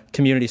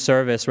community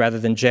service rather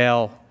than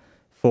jail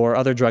for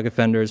other drug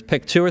offenders.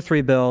 Pick 2 or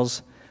 3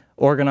 bills,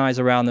 organize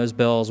around those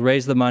bills,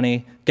 raise the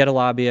money, get a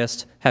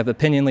lobbyist, have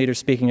opinion leaders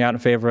speaking out in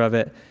favor of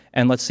it,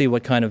 and let's see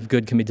what kind of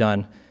good can be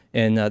done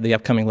in the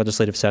upcoming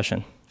legislative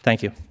session.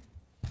 Thank you.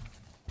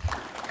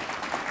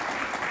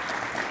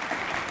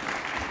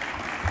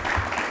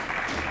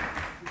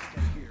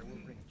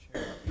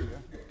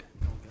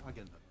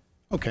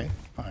 Okay,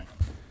 fine.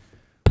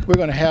 We're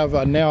going to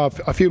have now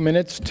a few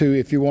minutes to,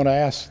 if you want to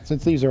ask,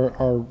 since these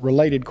are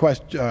related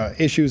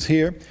issues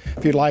here,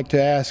 if you'd like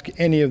to ask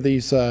any of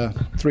these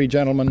 3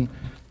 gentlemen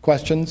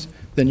questions,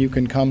 then you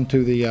can come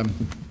to the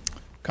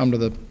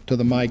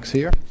mics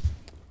here.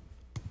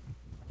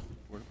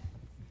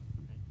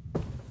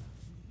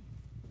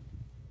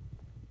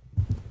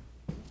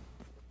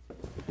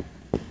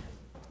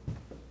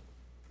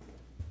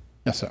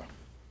 Yes, sir.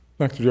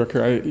 Dr.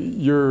 Drucker,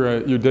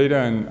 your data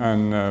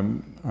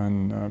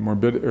on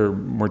morbidity or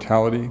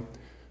mortality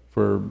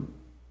for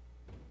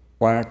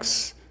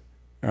blacks,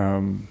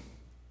 well,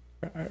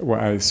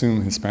 I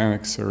assume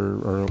Hispanics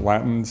or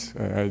Latins.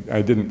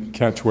 I didn't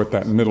catch what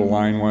that middle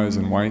line was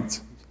in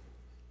whites.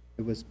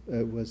 It was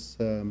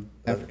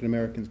African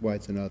Americans,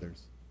 whites, and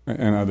others.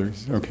 And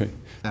others, okay.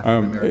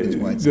 African Americans,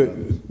 whites,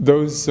 and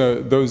others.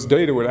 Those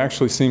data would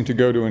actually seem to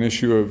go to an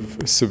issue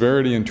of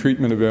severity and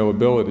treatment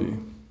availability.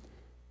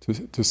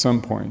 To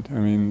some point. I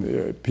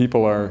mean,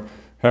 people are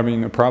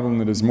having a problem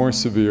that is more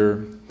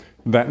severe.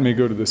 That may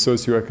go to the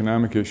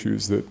socioeconomic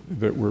issues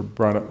that were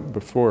brought up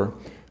before,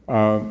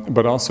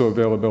 but also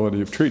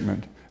availability of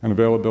treatment and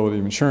availability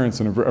of insurance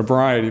and a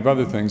variety of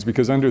other things,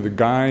 because under the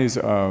guise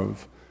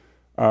of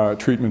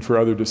treatment for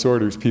other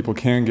disorders, people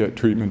can get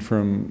treatment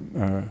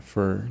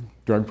for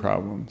drug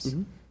problems.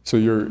 Mm-hmm. So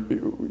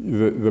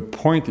the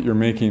point that you're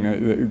making,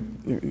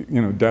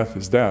 you know, death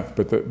is death,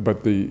 but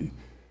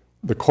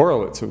the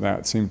correlates of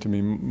that seem to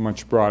be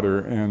much broader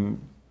and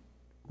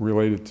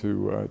related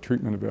to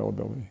treatment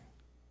availability.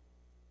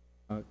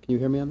 Can you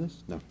hear me on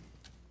this? No.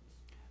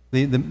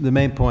 The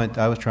main point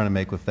I was trying to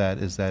make with that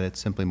is that it's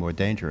simply more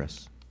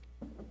dangerous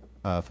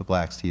for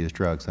blacks to use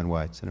drugs than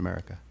whites in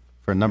America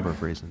for a number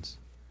of reasons.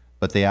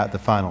 But the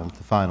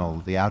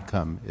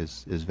outcome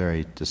is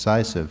very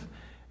decisive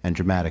and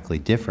dramatically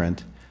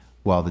different,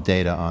 while the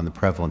data on the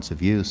prevalence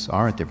of use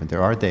aren't different.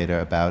 There are data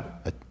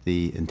about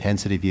the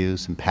intensity of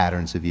use and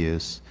patterns of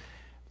use,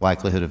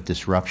 likelihood of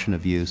disruption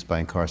of use by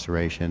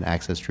incarceration,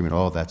 access to treatment,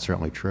 all of that's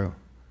certainly true.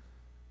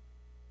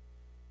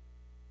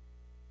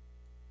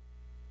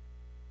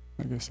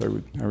 I guess I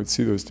would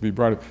see those to be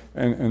broader.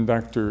 And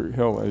Dr.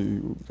 Hill,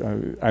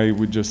 I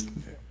would just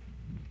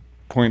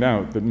point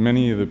out that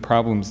many of the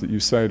problems that you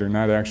cite are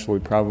not actually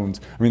problems.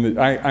 I mean,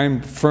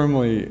 I'm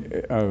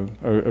firmly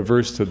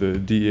averse to the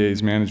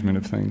DEA's management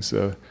of things,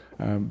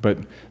 but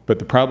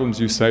the problems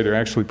you cite are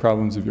actually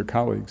problems of your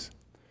colleagues.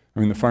 I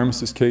mean, the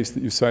pharmacist case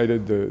that you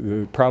cited,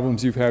 the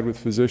problems you've had with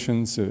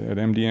physicians at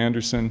MD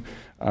Anderson,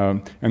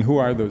 and who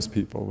are those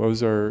people?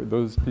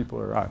 Those people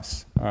are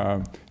us.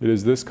 It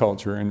is this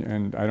culture,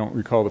 and I don't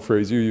recall the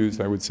phrase you used.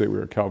 I would say we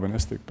were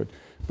Calvinistic,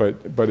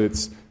 but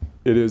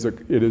it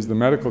is the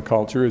medical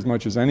culture as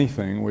much as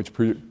anything which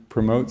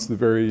promotes the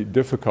very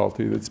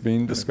difficulty that's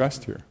being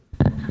discussed here.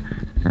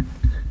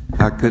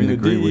 I couldn't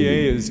agree with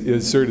you. The DEA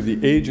is sort of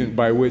the agent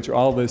by which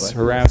all this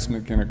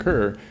harassment can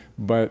occur,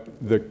 but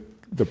the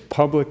the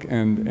public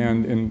and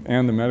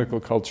the medical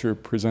culture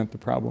present the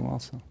problem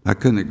also. I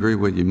couldn't agree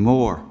with you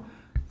more.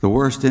 The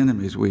worst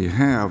enemies we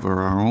have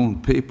are our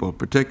own people,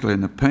 particularly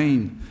in the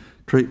pain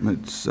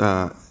treatments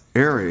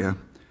area.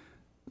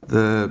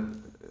 The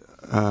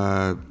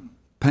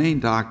pain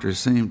doctors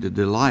seem to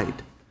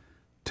delight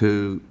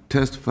to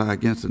testify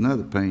against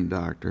another pain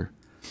doctor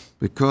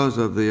because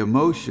of the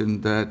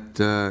emotion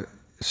that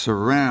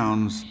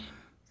surrounds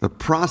the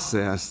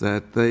process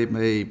that they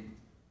may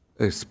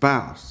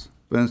espouse.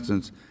 For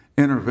instance,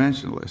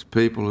 interventionalists,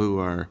 people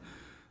who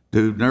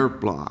do nerve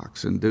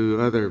blocks and do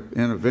other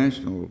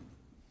interventional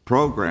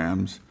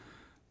programs.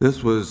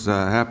 This was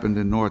happened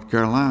in North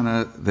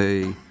Carolina.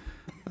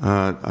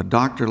 A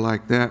doctor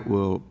like that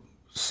will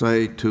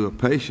say to a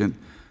patient,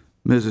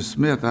 Mrs.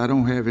 Smith, I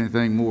don't have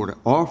anything more to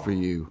offer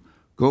you.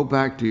 Go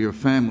back to your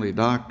family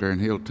doctor and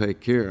he'll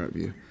take care of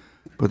you.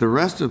 But the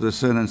rest of the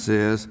sentence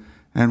is,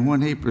 and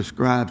when he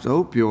prescribes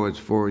opioids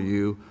for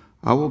you,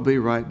 I will be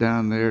right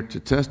down there to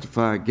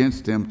testify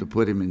against him to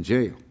put him in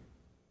jail.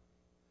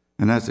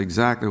 And that's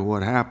exactly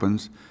what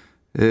happens,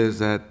 is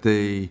that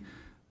the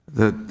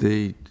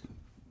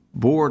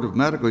Board of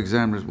Medical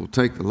Examiners will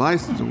take the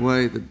license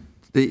away, the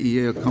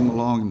DEA will come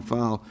along and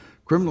file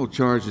criminal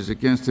charges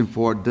against him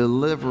for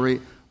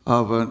delivery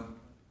of an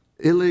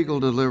illegal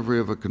delivery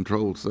of a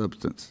controlled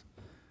substance,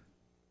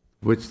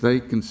 which they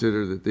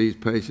consider that these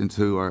patients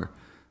who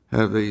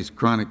have these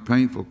chronic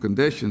painful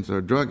conditions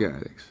are drug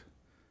addicts.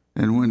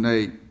 And when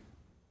they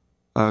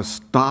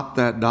stopped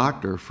that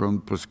doctor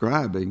from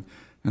prescribing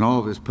and all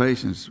of his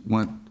patients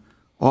went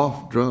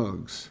off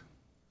drugs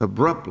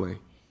abruptly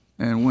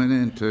and went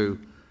into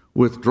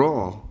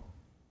withdrawal,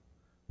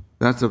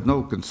 that's of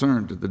no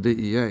concern to the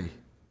DEA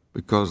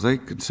because they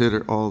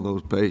consider all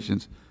those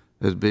patients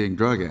as being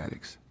drug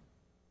addicts.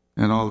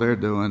 And all they're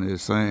doing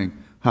is saying,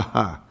 ha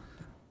ha,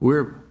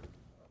 we're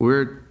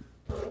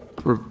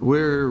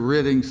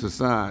ridding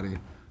society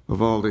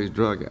of all these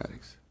drug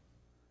addicts.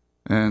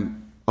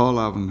 And all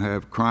of them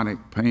have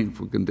chronic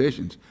painful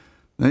conditions.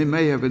 They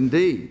may have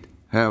indeed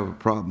have a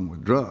problem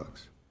with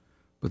drugs,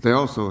 but they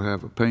also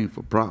have a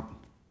painful problem.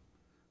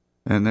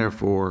 And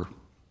therefore,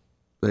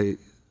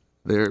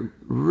 they're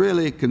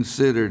really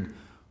considered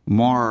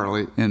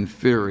morally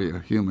inferior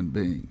human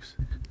beings.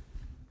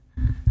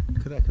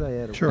 Could I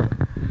add a Sure.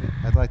 word?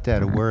 I'd like to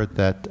add a word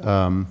that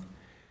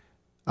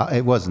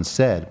it wasn't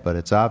said, but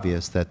it's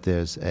obvious that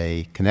there's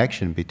a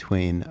connection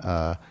between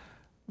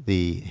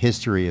the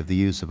history of the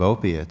use of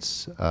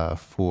opiates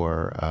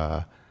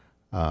for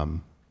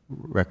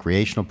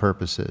recreational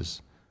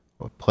purposes,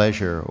 or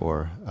pleasure,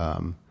 or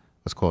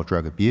what's called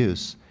drug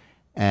abuse,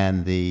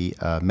 and the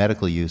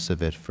medical use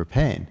of it for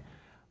pain.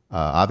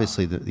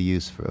 Obviously, the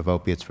use of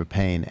opiates for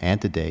pain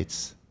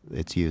antedates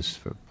its use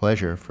for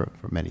pleasure for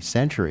many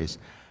centuries.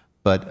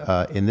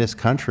 But in this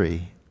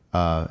country,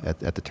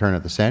 at the turn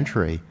of the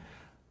century,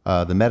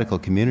 the medical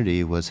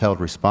community was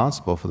held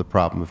responsible for the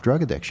problem of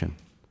drug addiction.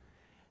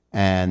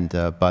 And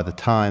by the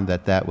time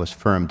that was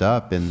firmed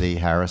up in the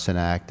Harrison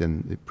Act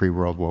and the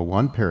pre-World War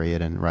I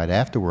period and right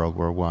after World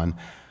War I,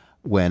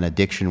 when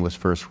addiction was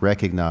first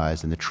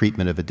recognized and the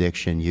treatment of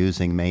addiction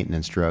using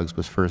maintenance drugs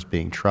was first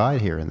being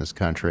tried here in this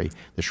country,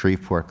 the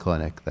Shreveport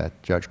Clinic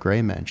that Judge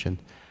Gray mentioned,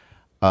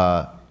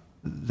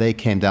 they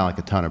came down like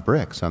a ton of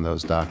bricks on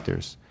those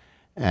doctors.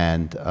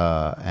 And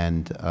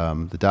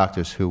the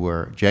doctors who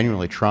were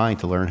genuinely trying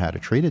to learn how to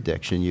treat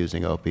addiction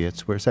using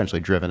opiates were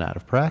essentially driven out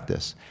of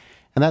practice.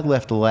 And that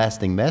left a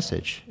lasting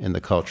message in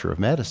the culture of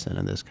medicine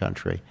in this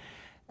country.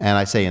 And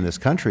I say in this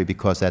country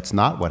because that's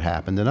not what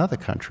happened in other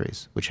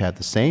countries, which had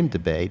the same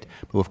debate,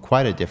 but with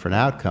quite a different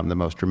outcome, the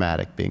most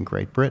dramatic being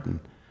Great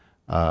Britain,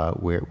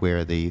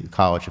 where the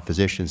College of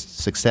Physicians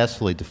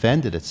successfully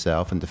defended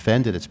itself and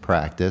defended its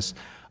practice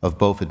of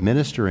both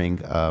administering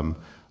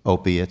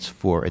opiates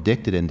for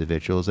addicted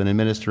individuals and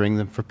administering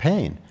them for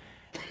pain.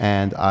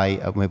 And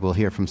maybe we'll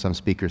hear from some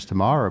speakers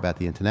tomorrow about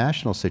the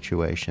international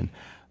situation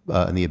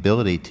and the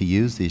ability to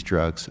use these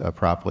drugs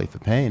properly for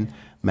pain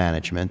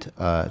management,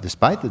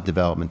 despite the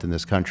development in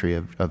this country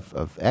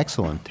of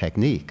excellent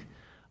technique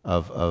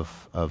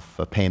of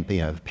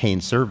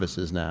pain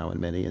services now in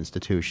many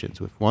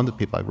institutions. We've won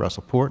people like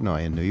Russell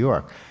Portnoy in New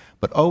York,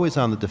 but always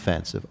on the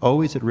defensive,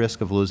 always at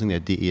risk of losing their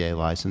DEA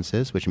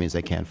licenses, which means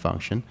they can't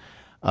function.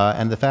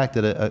 And the fact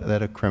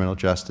that a criminal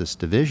justice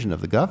division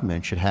of the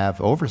government should have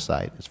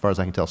oversight, as far as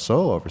I can tell,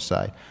 sole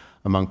oversight,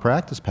 among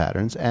practice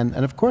patterns. And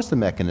of course the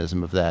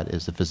mechanism of that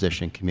is the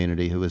physician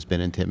community who has been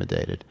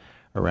intimidated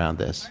around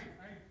this.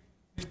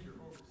 I think you're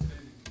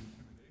overstating the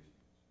intimidation.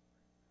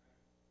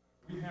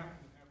 We have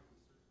to have a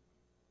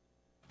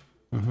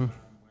research. Mm-hmm.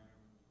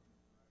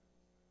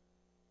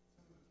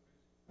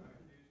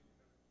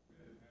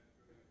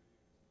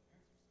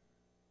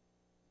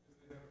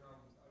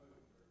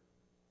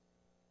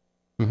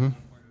 Mm-hmm.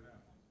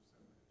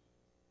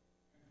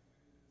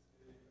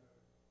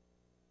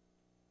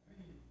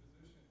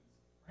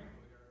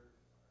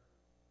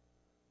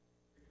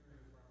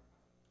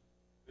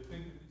 They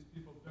think that these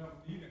people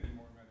don't need any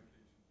more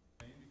medication for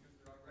pain because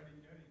they're already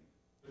getting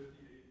 50,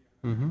 80,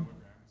 100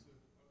 milligrams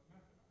of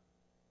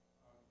methadone.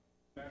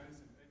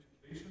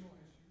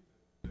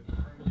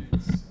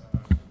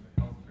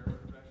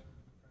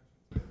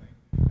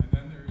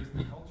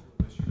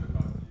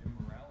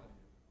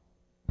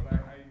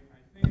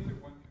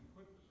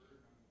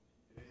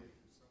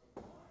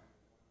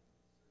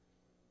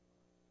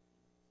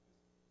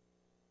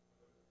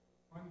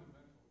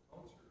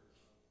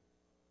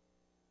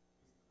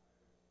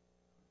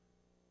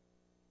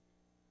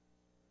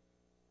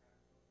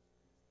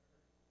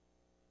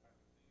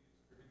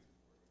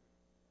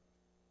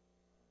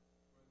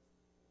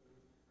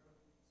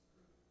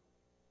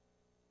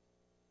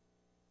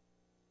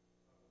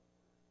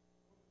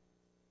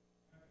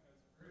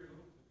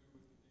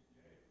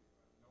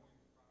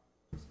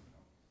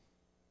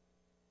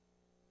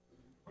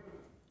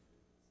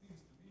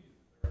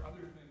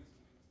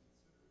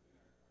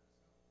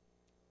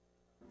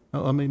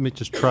 Well, let me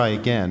just try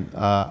again.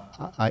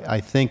 I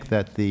think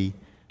that the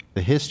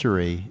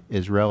history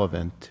is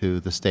relevant to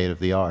the state of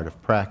the art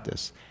of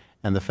practice.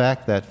 And the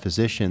fact that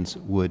physicians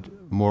would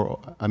more,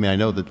 I mean, I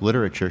know that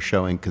literature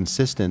showing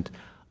consistent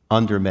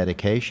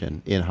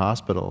under-medication in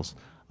hospitals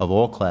of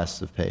all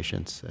classes of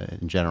patients,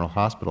 in general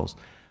hospitals,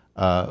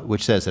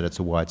 which says that it's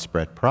a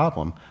widespread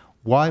problem.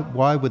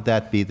 Why would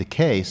that be the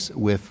case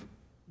with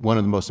one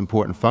of the most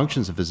important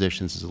functions of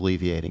physicians is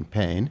alleviating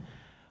pain?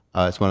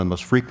 It's one of the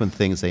most frequent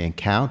things they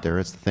encounter.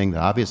 It's the thing that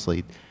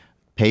obviously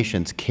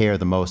patients care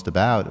the most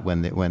about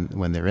when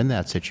they're in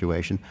that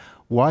situation.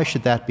 Why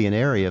should that be an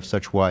area of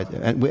such wide,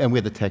 and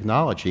where the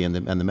technology and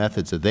the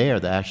methods are there,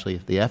 that actually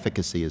the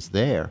efficacy is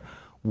there,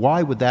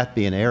 why would that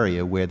be an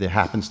area where there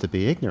happens to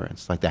be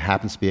ignorance, like there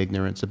happens to be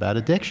ignorance about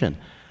addiction?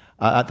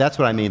 That's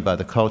what I mean by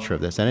the culture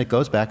of this, and it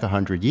goes back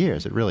 100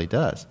 years, it really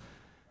does.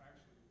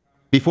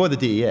 Before the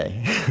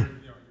DEA.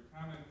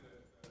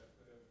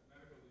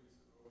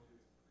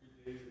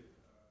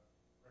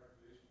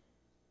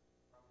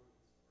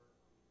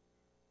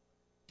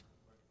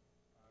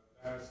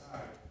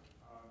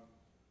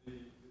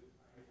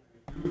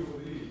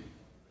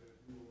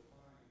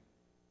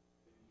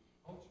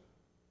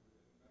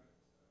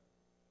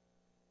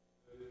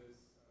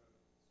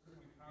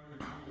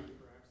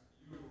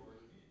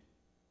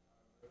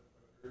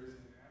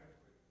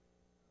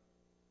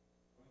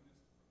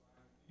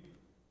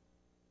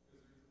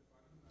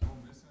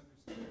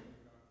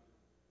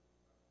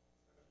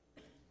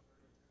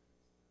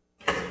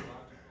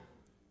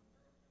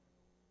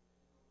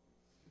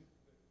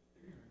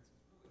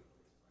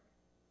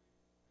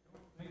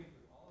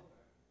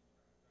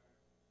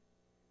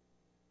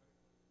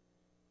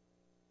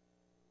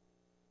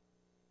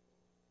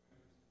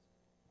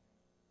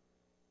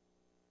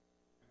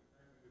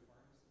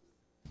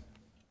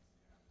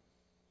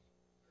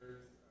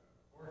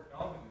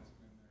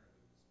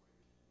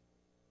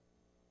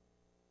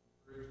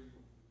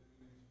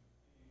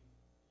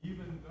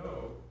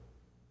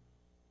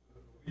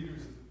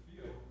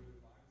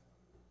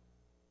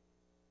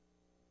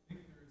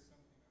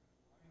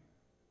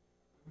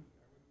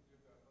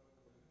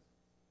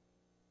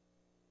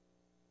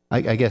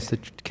 I guess the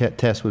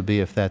test would be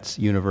if that's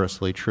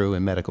universally true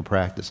in medical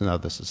practice in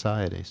other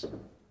societies.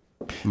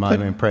 My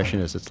impression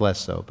is it's less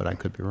so, but I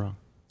could be wrong.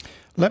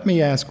 Let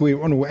me ask, we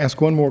want to ask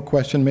one more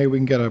question. Maybe we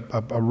can get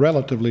a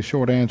relatively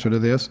short answer to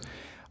this.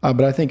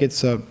 But I think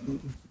it's,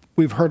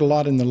 we've heard a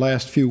lot in the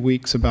last few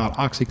weeks about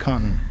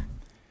OxyContin.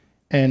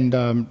 And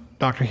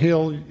Dr.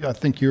 Hill, I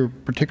think you're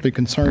particularly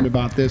concerned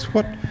about this.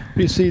 What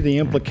do you see the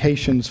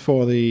implications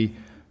for the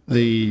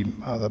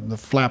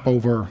flap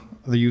over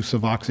the use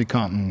of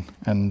OxyContin,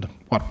 and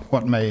what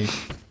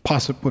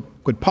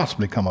could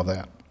possibly come of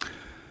that?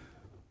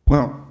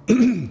 Well,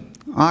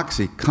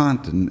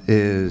 OxyContin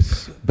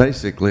is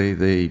basically,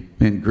 the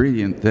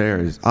ingredient there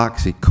is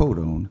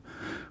oxycodone,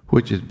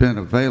 which has been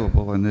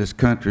available in this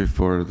country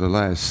for the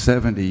last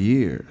 70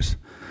 years.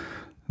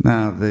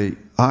 Now, the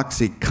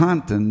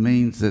OxyContin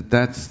means that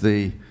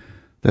the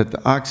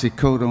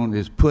oxycodone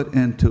is put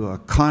into a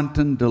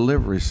contin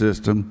delivery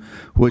system,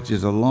 which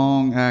is a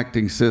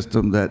long-acting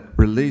system that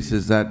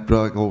releases that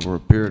drug over a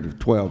period of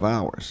 12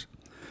 hours.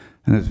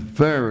 And it's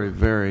very,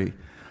 very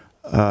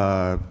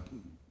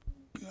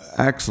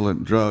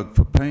excellent drug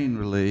for pain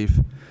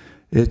relief.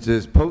 It's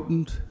as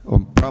potent,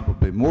 or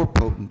probably more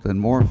potent than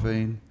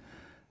morphine,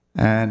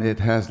 and it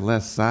has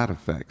less side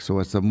effects. So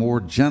it's a more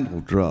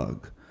gentle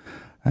drug,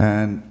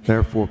 and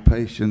therefore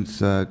patients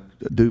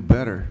do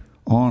better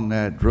on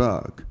that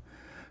drug.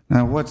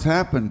 Now, what's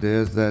happened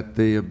is that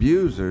the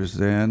abusers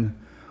then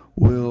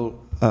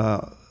will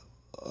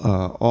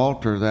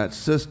alter that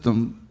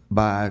system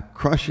by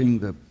crushing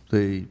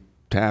the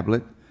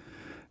tablet,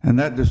 and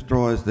that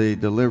destroys the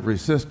delivery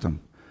system.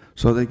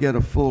 So they get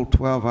a full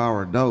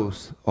 12-hour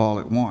dose all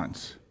at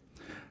once.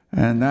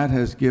 And that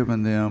has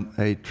given them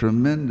a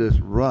tremendous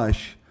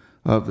rush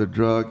of the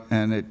drug,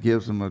 and it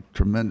gives them a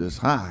tremendous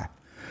high.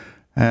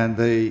 And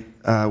we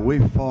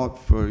fought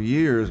for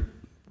years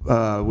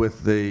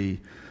with the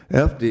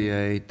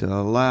FDA to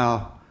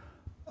allow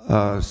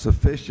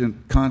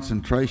sufficient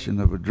concentration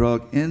of a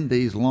drug in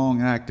these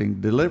long-acting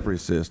delivery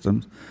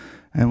systems,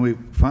 and we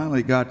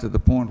finally got to the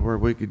point where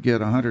we could get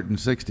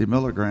 160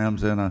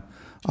 milligrams in a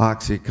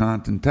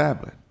OxyContin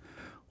tablet.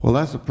 Well,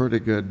 that's a pretty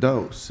good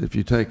dose if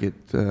you take it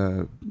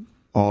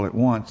all at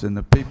once, and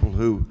the people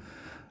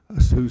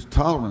whose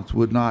tolerance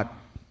would not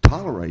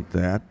tolerate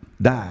that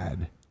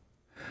died.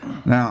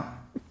 Now,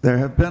 there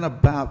have been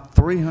about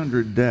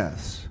 300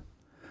 deaths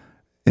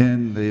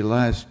in the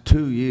last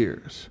 2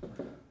 years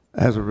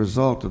as a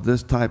result of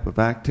this type of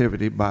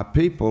activity by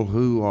people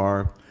who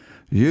are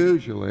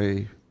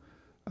usually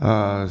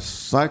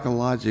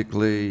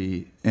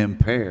psychologically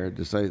impaired,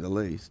 to say the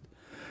least.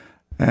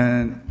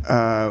 And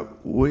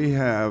we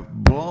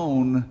have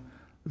blown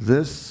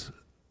this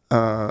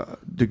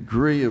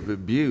degree of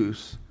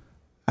abuse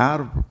out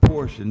of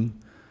proportion,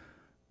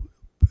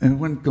 and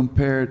when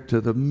compared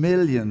to the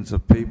millions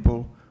of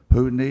people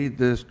who need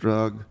this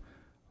drug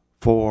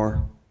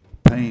for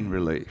pain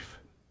relief.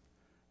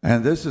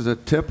 And this is a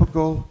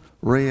typical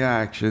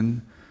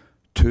reaction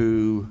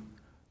to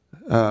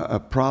a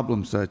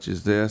problem such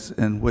as this,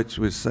 in which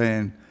we're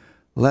saying,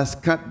 let's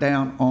cut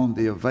down on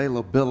the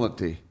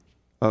availability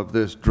of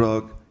this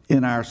drug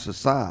in our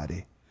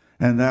society,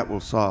 and that will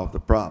solve the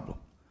problem.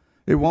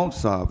 It won't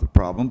solve the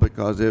problem,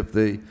 because if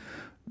the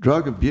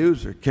drug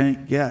abuser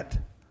can't get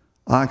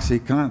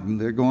OxyContin,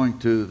 they're going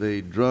to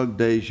the drug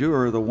de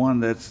jour, the one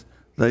that's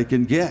they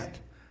can get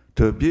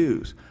to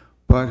abuse.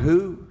 But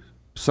who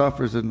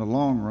suffers in the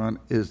long run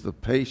is the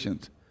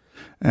patient.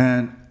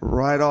 And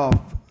right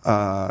off,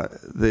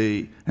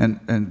 the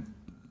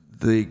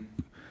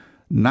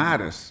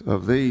nidus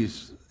of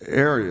these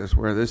areas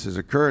where this has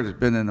occurred has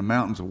been in the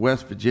mountains of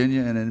West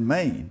Virginia and in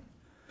Maine.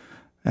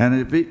 And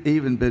it's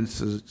even been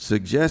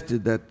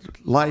suggested that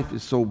life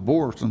is so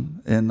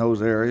boresome in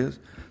those areas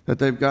that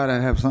they've got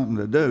to have something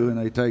to do, and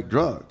they take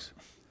drugs.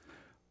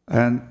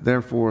 And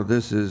therefore,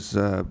 this is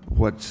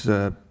what's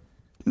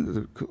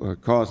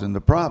causing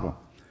the problem.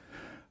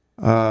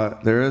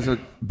 There is a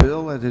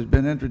bill that has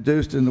been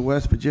introduced in the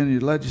West Virginia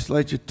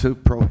legislature to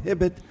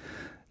prohibit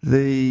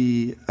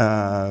the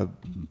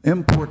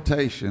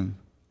importation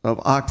of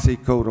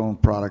oxycodone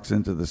products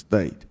into the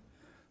state.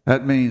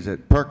 That means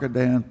that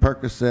Percodan,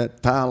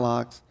 Percocet,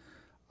 Tylox,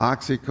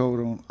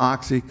 oxycodone,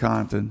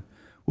 OxyContin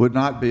would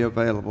not be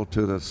available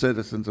to the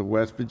citizens of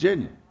West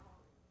Virginia.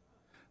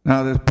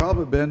 Now, there's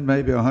probably been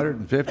maybe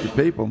 150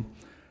 people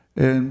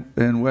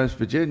in West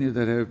Virginia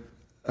that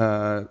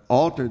have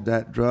altered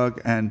that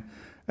drug, and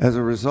as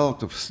a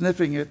result of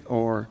sniffing it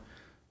or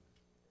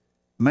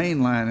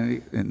mainlining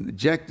it and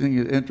injecting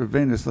it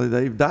intravenously,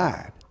 they've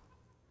died.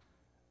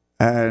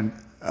 And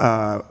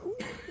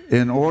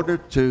in order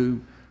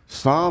to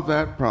solve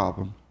that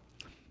problem,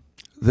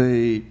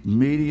 the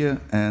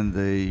media and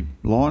the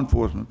law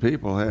enforcement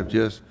people have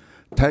just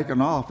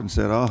taken off and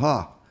said,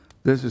 aha,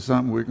 this is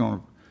something we're going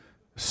to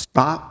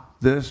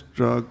stop this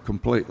drug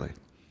completely.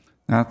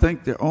 Now, I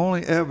think the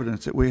only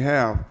evidence that we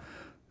have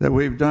that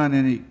we've done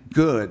any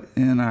good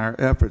in our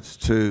efforts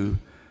to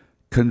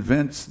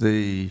convince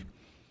the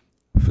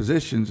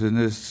physicians in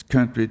this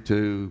country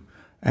to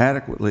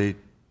adequately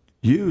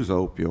use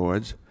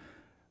opioids,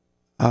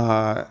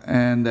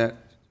 and that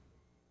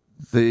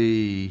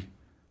the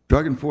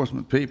drug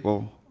enforcement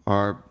people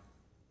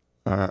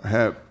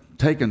have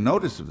taken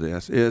notice of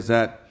this, is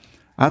that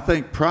I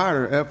think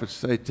prior to efforts,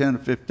 say 10 or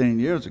 15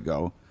 years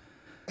ago,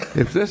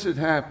 if this had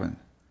happened,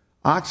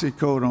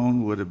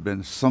 oxycodone would have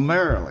been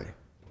summarily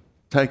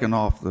taken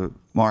off the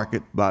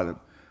market by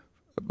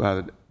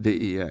the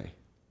DEA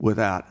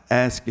without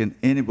asking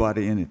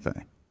anybody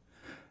anything.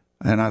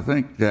 And I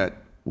think that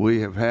we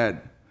have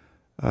had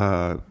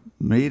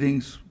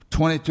meetings,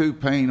 22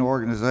 pain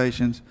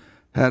organizations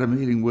had a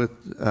meeting with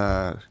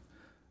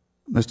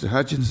Mr.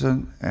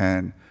 Hutchinson,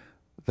 and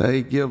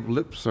they give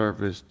lip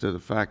service to the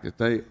fact that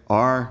they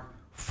are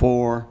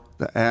for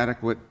the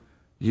adequate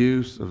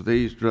use of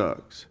these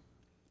drugs.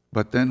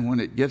 But then when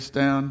it gets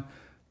down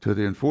to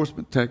the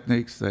enforcement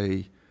techniques,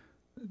 they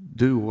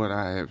do what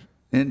I have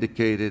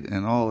indicated,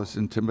 and all this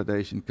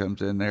intimidation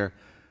comes in there,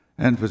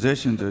 and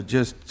physicians are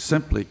just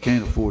simply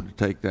can't afford to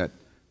take that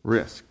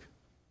risk.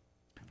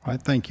 All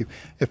right, thank you.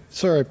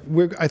 Sir,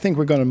 I think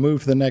we're going to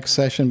move to the next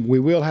session. We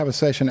will have a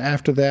session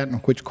after that in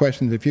which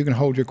questions, if you can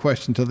hold your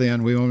question till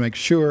then, we will make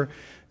sure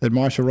that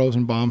Marshall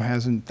Rosenbaum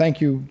has. And thank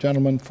you,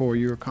 gentlemen, for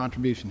your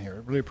contribution here.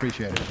 I really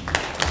appreciate it.